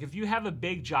 right? Like if you have a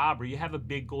big job or you have a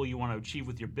big goal you want to achieve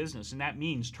with your business, and that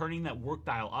means turning that work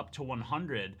dial up to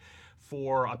 100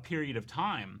 for a period of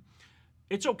time,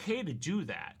 it's okay to do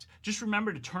that. Just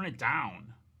remember to turn it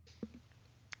down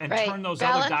and Right. turn those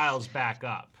other Balance. dials back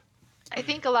up. I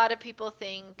think a lot of people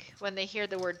think when they hear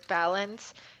the word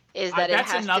balance is that it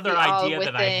That's has to another be all idea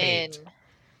that I within hate.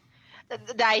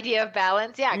 the idea of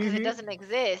balance. Yeah, because it doesn't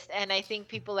exist. And I think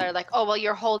people are like, oh, well,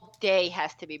 your whole day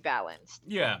has to be balanced.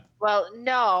 Yeah. Well,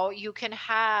 no, you can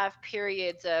have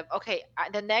periods of, okay,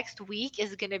 the next week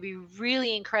is going to be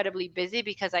really incredibly busy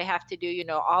because I have to do,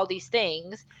 all these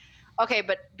things. Okay,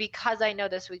 but because I know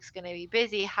this week's going to be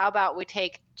busy, how about we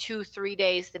take 2, 3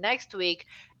 days the next week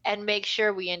and make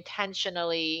sure we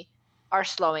intentionally are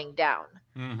slowing down?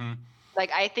 Mm-hmm.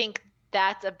 Like, I think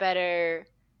that's a better,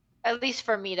 at least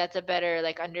for me, that's a better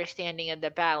like understanding of the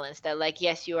balance that like,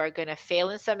 yes, you are going to fail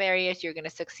in some areas, you're going to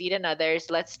succeed in others.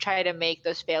 Let's try to make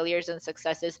those failures and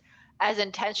successes as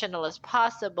intentional as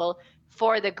possible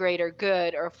for the greater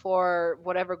good or for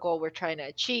whatever goal we're trying to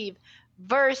achieve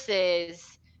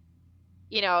versus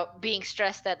being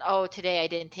stressed that, oh, today I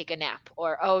didn't take a nap,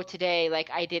 or, oh, today,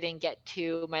 like, I didn't get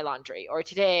to my laundry, or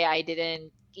today I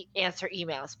didn't answer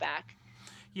emails back.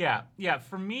 Yeah.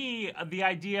 For me, the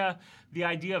idea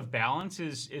of balance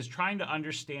is trying to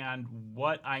understand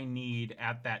what I need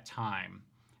at that time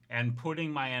and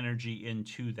putting my energy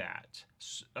into that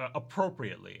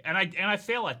appropriately. And I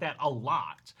fail at that a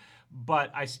lot,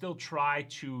 but I still try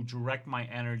to direct my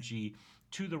energy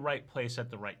to the right place at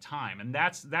the right time. And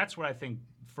that's what I think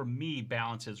for me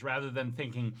balance is, rather than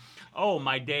thinking, oh,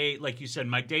 my day, like you said,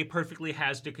 my day perfectly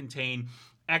has to contain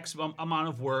X amount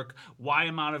of work, Y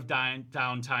amount of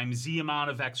downtime, Z amount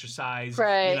of exercise,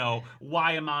 Right.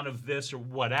 Y amount of this or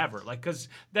whatever. Like, because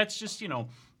that's just,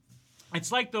 it's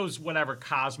like those whatever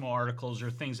Cosmo articles or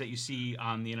things that you see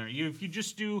on the internet. If you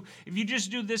just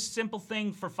do this simple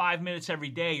thing for 5 minutes every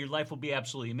day, your life will be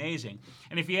absolutely amazing.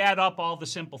 And if you add up all the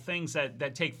simple things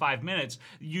that take 5 minutes,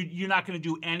 you're not going to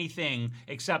do anything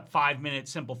except 5-minute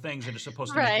simple things that are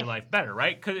supposed to make your Right. life better,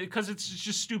 right? Because it's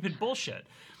just stupid bullshit,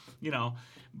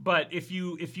 But if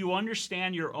you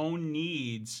understand your own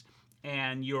needs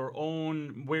and your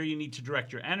own where you need to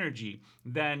direct your energy,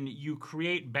 then you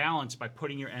create balance by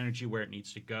putting your energy where it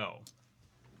needs to go.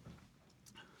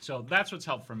 So that's what's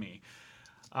helped for me.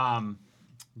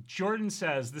 Jordan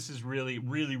says this is really,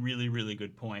 really, really, really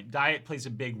good point. Diet plays a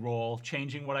big role.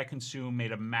 Changing what I consume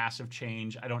made a massive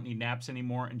change. I don't need naps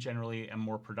anymore and generally am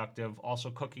more productive. Also,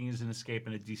 cooking is an escape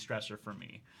and a de-stressor for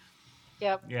me.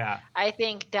 Yep. Yeah. I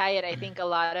think a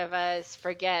lot of us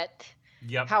forget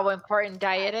Yep. how important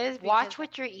diet is. Watch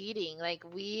what you're eating. Like,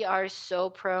 we are so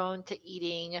prone to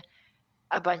eating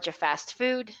a bunch of fast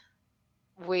food.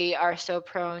 We are so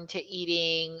prone to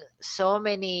eating so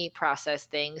many processed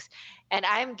things. And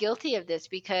I'm guilty of this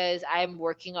because I'm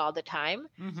working all the time.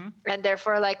 Mm-hmm. And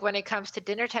therefore, like, when it comes to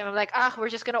dinner time, I'm like, we're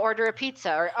just going to order a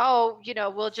pizza, or,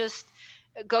 we'll just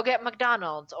go get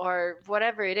McDonald's or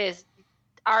whatever it is.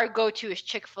 Our go-to is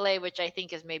Chick-fil-A, which I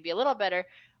think is maybe a little better,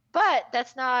 but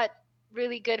that's not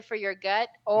really good for your gut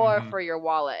or for your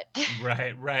wallet.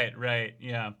 Right.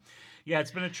 Yeah,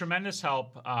 it's been a tremendous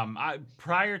help.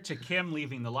 Prior to Kim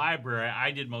leaving the library,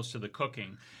 I did most of the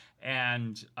cooking.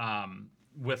 And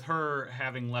with her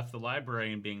having left the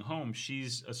library and being home,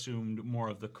 she's assumed more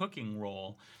of the cooking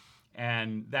role.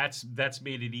 And that's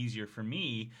made it easier for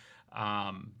me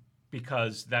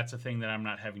because that's a thing that I'm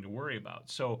not having to worry about.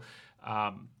 So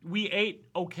we ate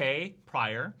okay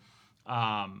prior.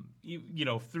 You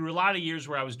know, through a lot of years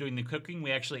where I was doing the cooking,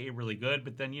 we actually ate really good,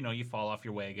 but then, you know, you fall off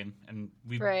your wagon, and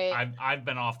Right. I've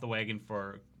been off the wagon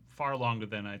for far longer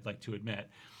than I'd like to admit.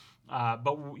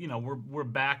 But you know, we're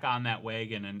back on that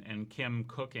wagon, and Kim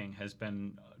cooking has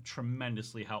been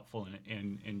tremendously helpful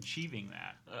in achieving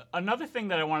that. Another thing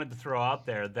that I wanted to throw out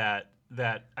there that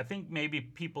I think maybe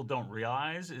people don't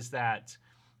realize is that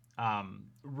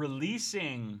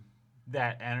releasing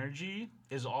that energy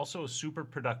is also a super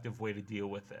productive way to deal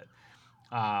with it.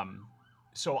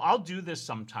 So I'll do this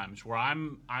sometimes where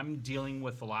I'm dealing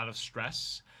with a lot of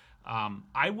stress.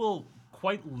 I will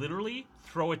quite literally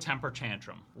throw a temper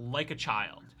tantrum like a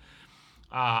child.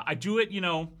 I do it, you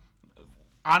know,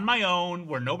 on my own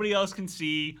where nobody else can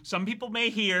see. Some people may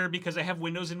hear because I have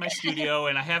windows in my studio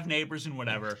and I have neighbors and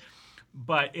whatever.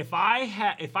 But if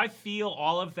I feel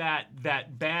all of that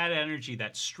bad energy,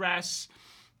 that stress,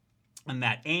 and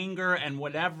that anger and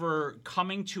whatever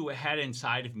coming to a head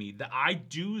inside of me, that I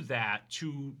do that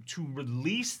to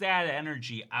release that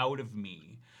energy out of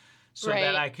me so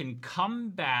that Right. I can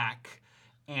come back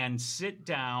and sit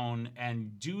down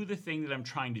and do the thing that I'm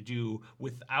trying to do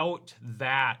without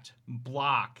that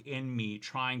block in me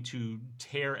trying to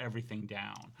tear everything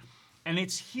down. And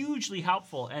it's hugely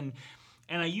helpful. And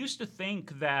I used to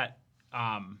think that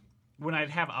when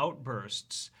I'd have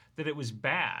outbursts, that it was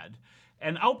bad.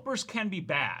 And outbursts can be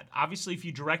bad. Obviously, if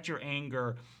you direct your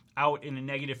anger out in a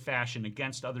negative fashion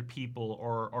against other people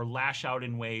or lash out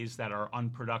in ways that are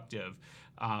unproductive,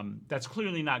 that's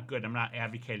clearly not good. I'm not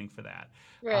advocating for that.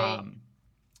 Right.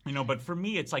 You know, but for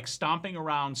me, it's like stomping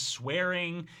around,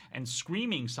 swearing and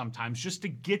screaming sometimes just to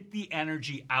get the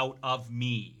energy out of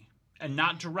me and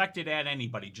not direct it at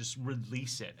anybody, just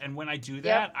release it. And when I do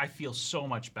that, Yep. I feel so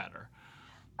much better.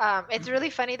 It's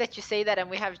really funny that you say that, and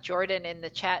we have Jordan in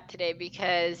the chat today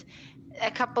because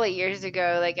a couple of years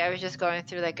ago, like I was just going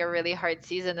through like a really hard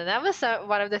season, and that was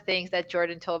one of the things that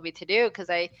Jordan told me to do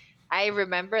because I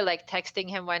remember like texting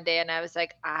him one day, and I was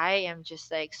like, I am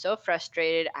just like so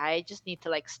frustrated. I just need to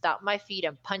like stomp my feet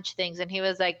and punch things, and he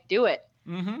was like, do it.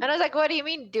 Mm-hmm. And I was like, what do you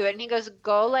mean do it? And he goes,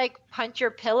 go like punch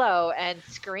your pillow and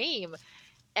scream.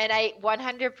 And I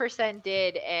 100%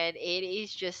 did, and it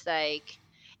is just like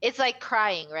it's like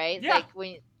crying, right? Yeah. Like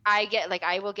when I get like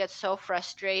I will get so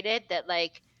frustrated that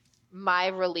like my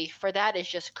relief for that is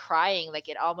just crying. Like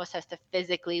it almost has to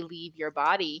physically leave your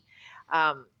body.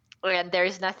 Um, and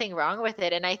there's nothing wrong with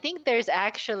it. And I think there's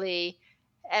actually,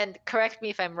 and correct me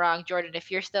if I'm wrong, Jordan,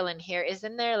 if you're still in here,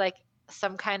 isn't there like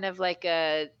some kind of like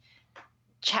a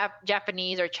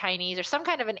Japanese or Chinese or some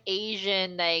kind of an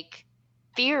Asian like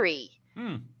theory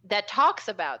Mm. that talks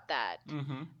about that?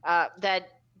 Mm-hmm. That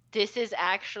this is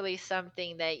actually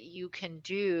something that you can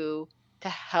do to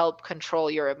help control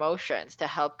your emotions, to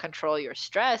help control your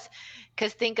stress.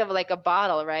 Because think of like a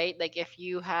bottle, right? Like if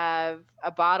you have a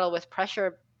bottle with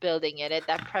pressure building in it,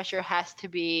 that pressure has to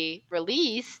be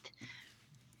released.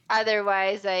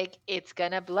 Otherwise, like it's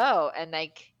gonna blow. And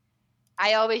like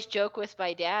I always joke with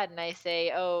my dad and I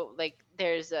say, oh, like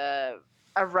there's a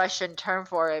Russian term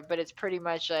for it, but it's pretty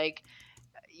much like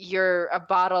you're a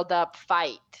bottled up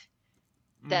fight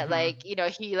that Mm-hmm.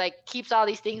 like he like keeps all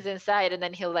these things inside and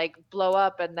then he'll like blow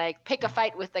up and like pick a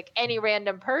fight with like any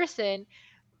random person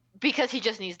because he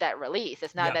just needs that release.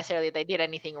 It's not Yep. necessarily they did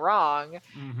anything wrong.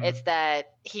 Mm-hmm. It's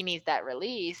that he needs that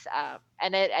release,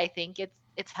 and I think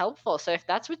it's helpful. So if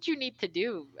that's what you need to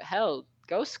do, hell,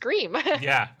 go scream.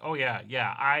 Yeah. Oh yeah.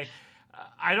 Yeah.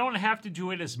 I don't have to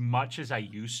do it as much as I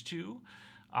used to,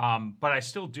 but I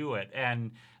still do it.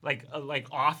 And like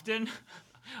often,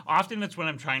 often it's when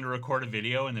I'm trying to record a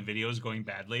video and the video is going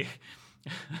badly.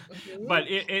 Mhm. But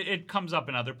it comes up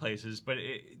in other places. But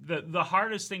the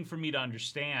hardest thing for me to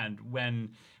understand when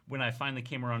I finally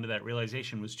came around to that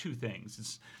realization was two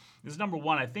things. It's number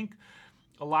one, I think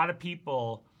a lot of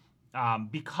people,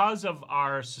 because of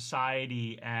our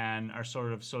society and our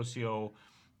sort of socio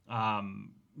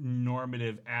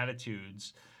normative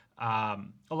attitudes, a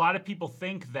lot of people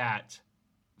think that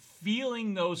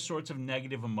feeling those sorts of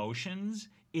negative emotions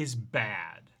is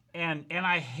bad. And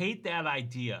I hate that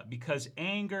idea because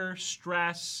anger,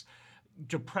 stress,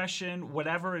 depression,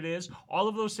 whatever it is, all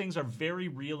of those things are very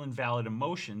real and valid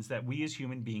emotions that we as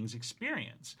human beings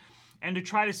experience. And to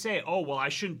try to say, oh, well, I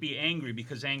shouldn't be angry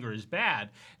because anger is bad,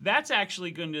 that's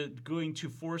actually going to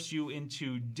force you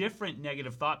into different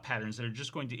negative thought patterns that are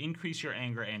just going to increase your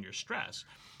anger and your stress.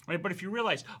 right? But if you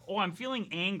realize, oh, I'm feeling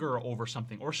anger over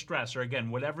something or stress or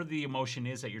again whatever the emotion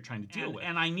is that you're trying to deal with,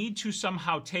 and I need to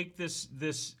somehow take this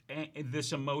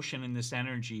emotion and this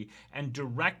energy and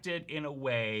direct it in a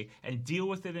way and deal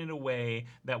with it in a way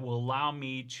that will allow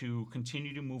me to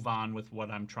continue to move on with what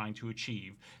I'm trying to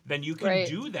achieve, then you can Right.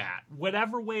 do that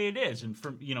whatever way it is. And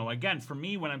for again, for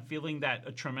me, when I'm feeling that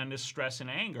a tremendous stress and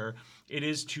anger, it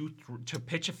is to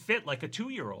pitch a fit like a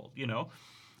 2-year-old.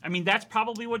 I mean, that's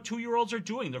probably what 2-year-olds are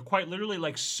doing. They're quite literally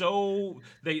like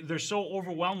they're so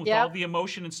overwhelmed with Yep. all the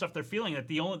emotion and stuff they're feeling that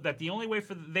the only way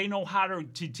they know how to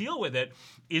deal with it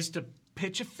is to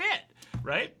pitch a fit,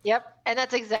 right? Yep. And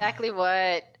that's exactly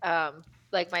what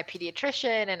like my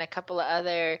pediatrician and a couple of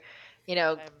other,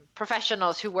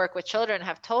 professionals who work with children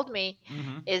have told me,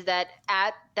 is that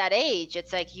at that age,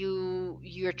 it's like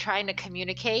you're trying to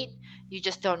communicate, you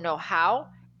just don't know how.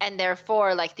 And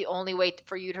therefore, like, the only way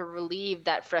for you to relieve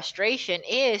that frustration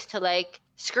is to like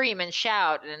scream and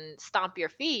shout and stomp your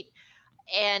feet.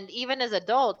 And even as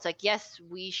adults, like, yes,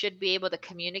 we should be able to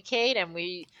communicate and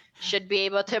we should be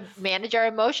able to manage our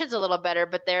emotions a little better,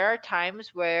 but there are times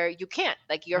where you can't.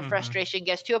 Like, your frustration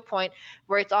gets to a point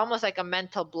where it's almost like a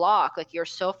mental block. Like, you're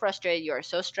so frustrated, you're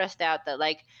so stressed out that,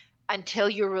 like, until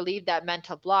you relieve that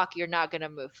mental block, you're not going to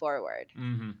move forward.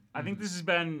 I think this has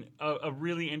been a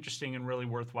really interesting and really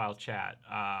worthwhile chat,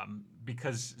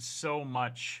 because so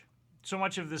much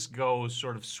of this goes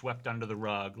sort of swept under the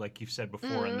rug, like you've said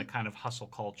before, in the kind of hustle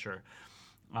culture,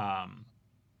 and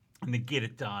the get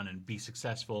it done and be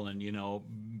successful and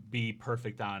be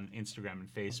perfect on Instagram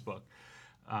and Facebook.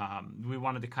 We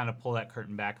wanted to kind of pull that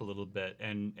curtain back a little bit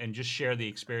and just share the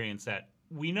experience that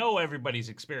we know everybody's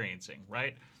experiencing,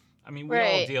 right? I mean, we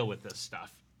all deal with this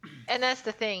stuff. And that's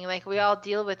the thing, like, we all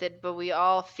deal with it, but we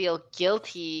all feel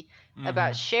guilty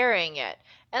about sharing it.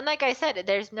 And like I said,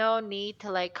 there's no need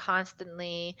to like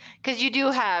constantly, because you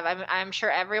do have, I'm sure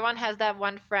everyone has that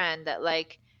one friend that,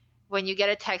 like, when you get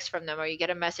a text from them or you get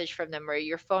a message from them or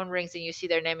your phone rings and you see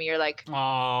their name and you're like, oh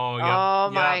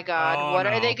my God, oh, what no.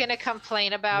 are they going to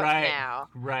complain about now?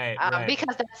 Right.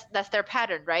 Because that's their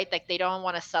pattern, right? Like, they don't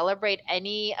want to celebrate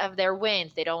any of their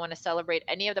wins. They don't want to celebrate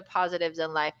any of the positives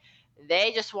in life.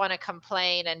 They just want to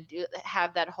complain and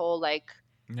have that whole like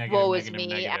woe is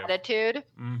me attitude.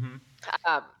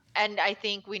 And I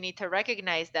think we need to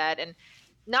recognize that and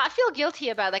not feel guilty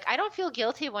about, like, I don't feel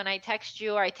guilty when I text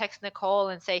you or I text Nicole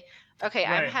and say, okay,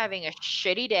 I'm having a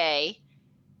shitty day.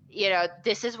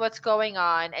 This is what's going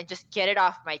on, and just get it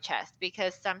off my chest.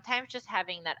 Because sometimes just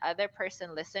having that other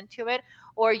person listen to it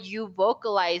or you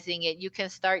vocalizing it, you can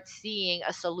start seeing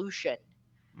a solution.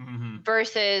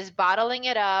 Versus bottling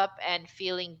it up and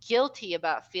feeling guilty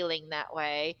about feeling that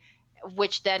way,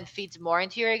 which then feeds more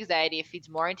into your anxiety, it feeds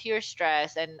more into your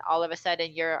stress, and all of a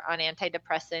sudden you're on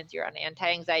antidepressants, you're on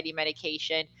anti-anxiety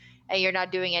medication, and you're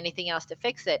not doing anything else to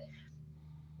fix it.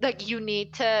 Like, we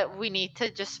need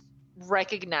to just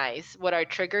recognize what our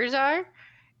triggers are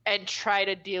and try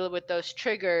to deal with those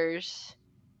triggers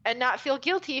and not feel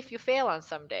guilty if you fail on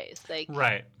some days. Like,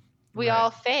 we all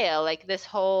fail. Like, this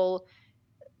whole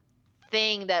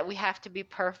thing that we have to be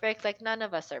perfect, like, none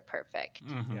of us are perfect.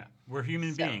 Yeah, we're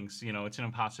human beings. It's an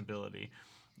impossibility.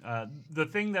 The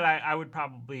thing that I would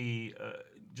probably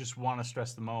just want to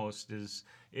stress the most is,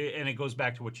 and it goes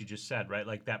back to what you just said, right?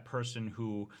 Like, that person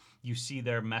who you see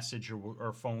their message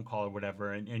or phone call or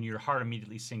whatever, and your heart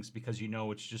immediately sinks because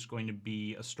it's just going to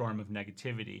be a storm of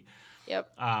negativity.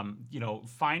 Yep.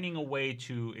 Finding a way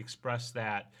to express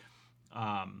that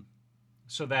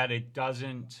so that it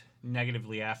doesn't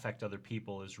negatively affect other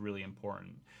people is really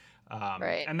important.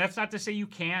 And that's not to say you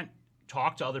can't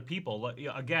talk to other people.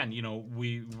 Again,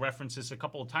 we referenced this a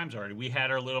couple of times already. We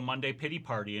had our little Monday pity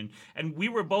party, and we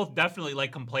were both definitely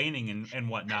like complaining and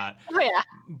whatnot. Oh, yeah.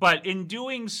 But in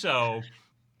doing so,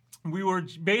 we were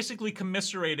basically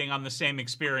commiserating on the same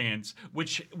experience,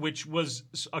 which was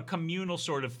a communal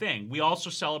sort of thing. We also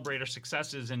celebrate our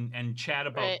successes and chat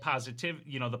about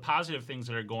the positive things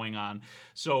that are going on.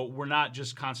 So we're not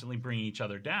just constantly bringing each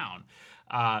other down.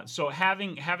 So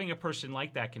having a person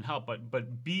like that can help,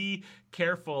 but be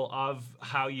careful of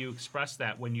how you express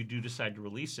that when you do decide to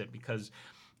release it, because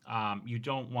you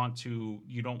don't want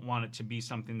it to be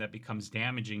something that becomes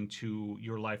damaging to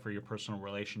your life or your personal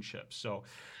relationships. So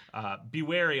be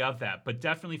wary of that, but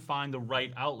definitely find the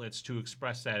right outlets to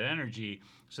express that energy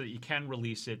so that you can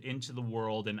release it into the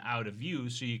world and out of you,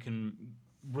 so you can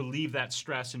relieve that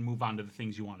stress and move on to the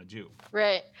things you want to do.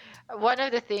 Right. One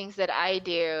of the things that I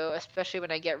do, especially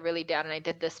when I get really down, and I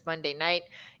did this Monday night,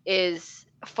 is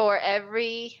for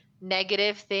every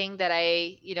negative thing that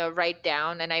I, write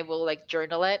down and I will like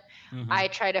journal it, Mm-hmm. I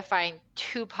try to find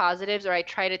two positives, or I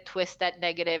try to twist that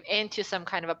negative into some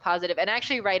kind of a positive and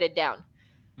actually write it down.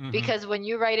 Mm-hmm. Because when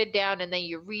you write it down and then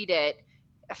you read it,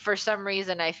 for some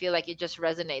reason I feel like it just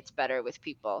resonates better with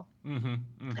people. Mm-hmm.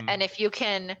 Mm-hmm. And if you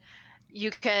can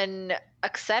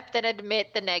accept and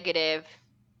admit the negative,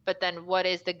 but then what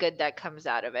is the good that comes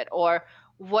out of it? Or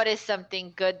what is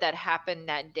something good that happened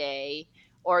that day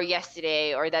or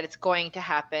yesterday, or that it's going to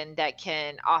happen, that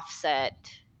can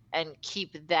offset and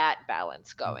keep that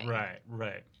balance going?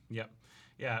 Right. Yep.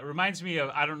 Yeah, it reminds me of,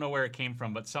 I don't know where it came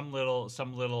from, but some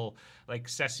little like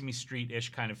Sesame Street-ish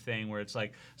kind of thing where it's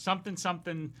like something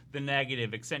the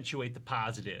negative accentuate the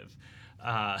positive.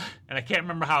 And I can't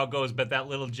remember how it goes, but that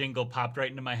little jingle popped right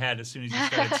into my head as soon as you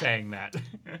started saying that.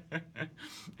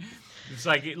 It's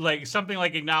like something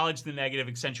like acknowledge the negative,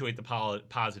 accentuate the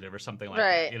positive, or something like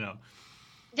Right. that.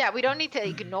 Yeah, we don't need to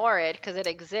ignore it because it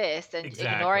exists, and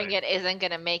Exactly. ignoring it isn't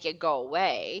going to make it go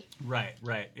away. Right.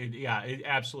 It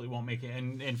absolutely won't make it.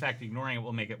 And in fact, ignoring it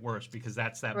will make it worse, because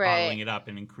that's that Right. bottling it up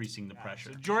and increasing the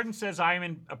pressure. So Jordan says, "I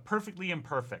am perfectly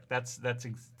imperfect." That's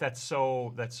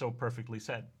so perfectly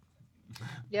said.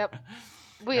 Yep.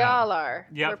 We Yeah. all are.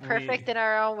 Yep, We're perfect in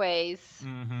our own ways.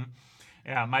 Mm-hmm.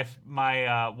 Yeah, my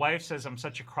wife says I'm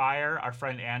such a crier. Our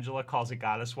friend Angela calls it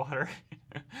goddess water.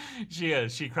 She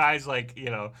is. She cries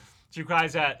she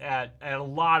cries at a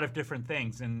lot of different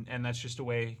things, and that's just a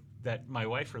way that my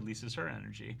wife releases her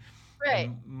energy. Right.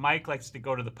 And Mike likes to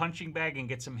go to the punching bag and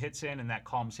get some hits in, and that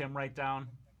calms him right down.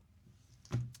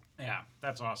 Yeah,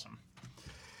 that's awesome.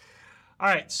 All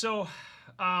right, so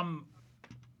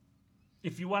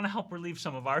if you want to help relieve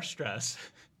some of our stress,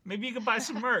 maybe you can buy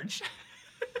some merch.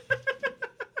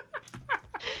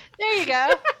 There you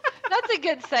go. That's a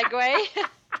good segue.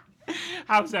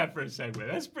 How's that for a segue?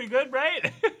 That's pretty good, right?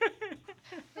 I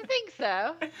think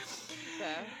so.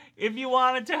 If you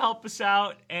wanted to help us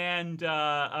out and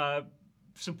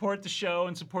support the show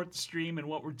and support the stream and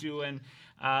what we're doing,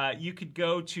 you could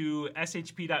go to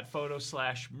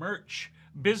shp.photo/merch.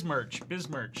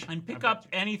 Bizmerch, and pick up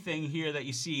anything here that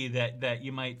you see that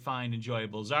you might find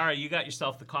enjoyable. Zara, you got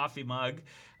yourself the coffee mug.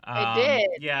 I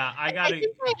did. Yeah, I I think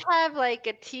I have like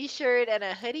a t-shirt and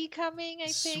a hoodie coming, I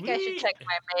think. I should Sweet. check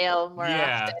my mail more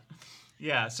often.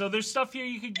 Yeah, so there's stuff here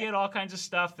you could get, all kinds of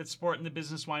stuff that's sporting the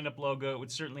Business Windup logo. It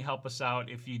would certainly help us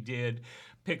out if you did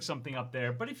pick something up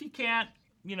there. But if you can't,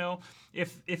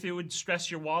 if it would stress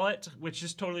your wallet, which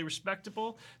is totally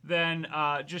respectable, then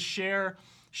just share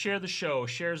the show.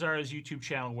 Share Zara's YouTube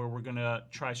channel, where we're going to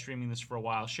try streaming this for a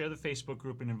while. Share the Facebook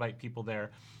group and invite people there.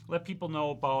 Let people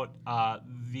know about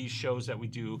these shows that we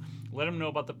do. Let them know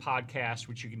about the podcast,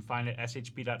 which you can find at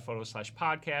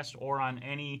shp.photo/podcast, or on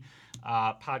any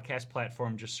podcast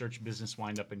platform. Just search Business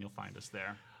Windup and you'll find us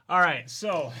there. All right,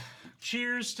 so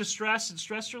cheers to stress and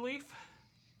stress relief.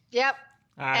 Yep.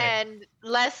 All right. And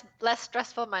less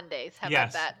stressful Mondays. How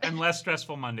about that? And less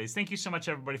stressful Mondays. Thank you so much,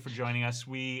 everybody, for joining us.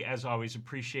 We, as always,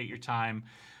 appreciate your time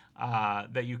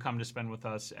that you come to spend with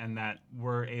us, and that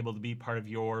we're able to be part of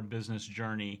your business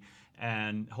journey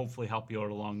and hopefully help you out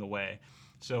along the way.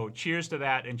 So cheers to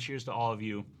that, and cheers to all of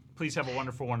you. Please have a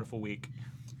wonderful, wonderful week.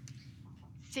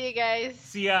 See you guys.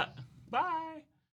 See ya. Bye.